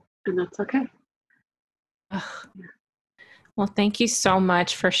heart, and that's okay. Yeah. Well, thank you so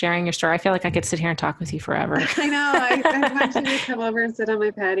much for sharing your story. I feel like I could sit here and talk with you forever. I know. I want you to come over and sit on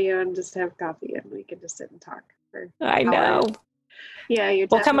my patio and just have coffee, and we can just sit and talk for I know. hours. Yeah,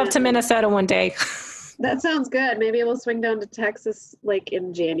 we'll come up to Minnesota one day. That sounds good. Maybe we'll swing down to Texas like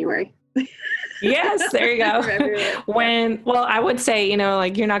in January. Yes, there you go. I would say,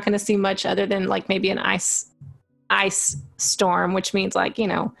 like, you're not going to see much other than like maybe an ice storm, which means like,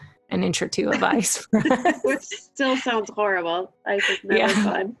 an inch or two of ice. Which still sounds horrible. Ice is never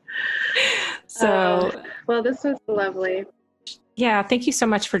fun. So, well, this was lovely. Yeah, thank you so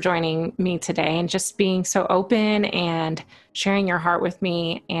much for joining me today and just being so open and sharing your heart with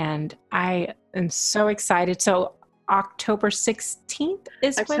me. And I am so excited. So October 16th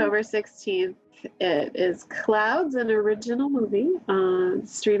is October 16th. It is Clouds, an original movie,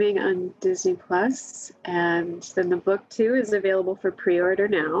 streaming on Disney Plus, and then the book too is available for pre-order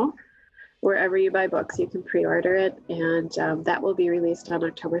now. Wherever you buy books, you can pre-order it, and that will be released on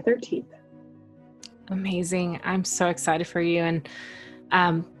October 13th. Amazing. I'm so excited for you, and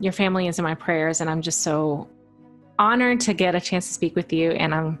your family is in my prayers, and I'm just so honored to get a chance to speak with you,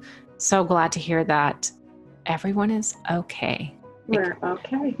 and I'm so glad to hear that everyone is okay. We're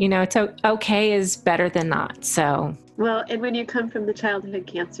okay. It's okay is better than not. So, well, and when you come from the childhood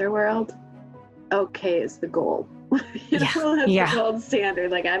cancer world, okay is the goal. That's the gold standard.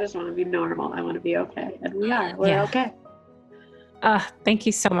 Like, I just want to be normal. I want to be okay. And we are. We're okay. Thank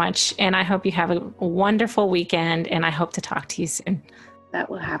you so much. And I hope you have a wonderful weekend, and I hope to talk to you soon. That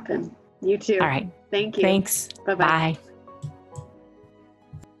will happen. You too. All right. Thank you. Thanks. Bye-bye. Bye.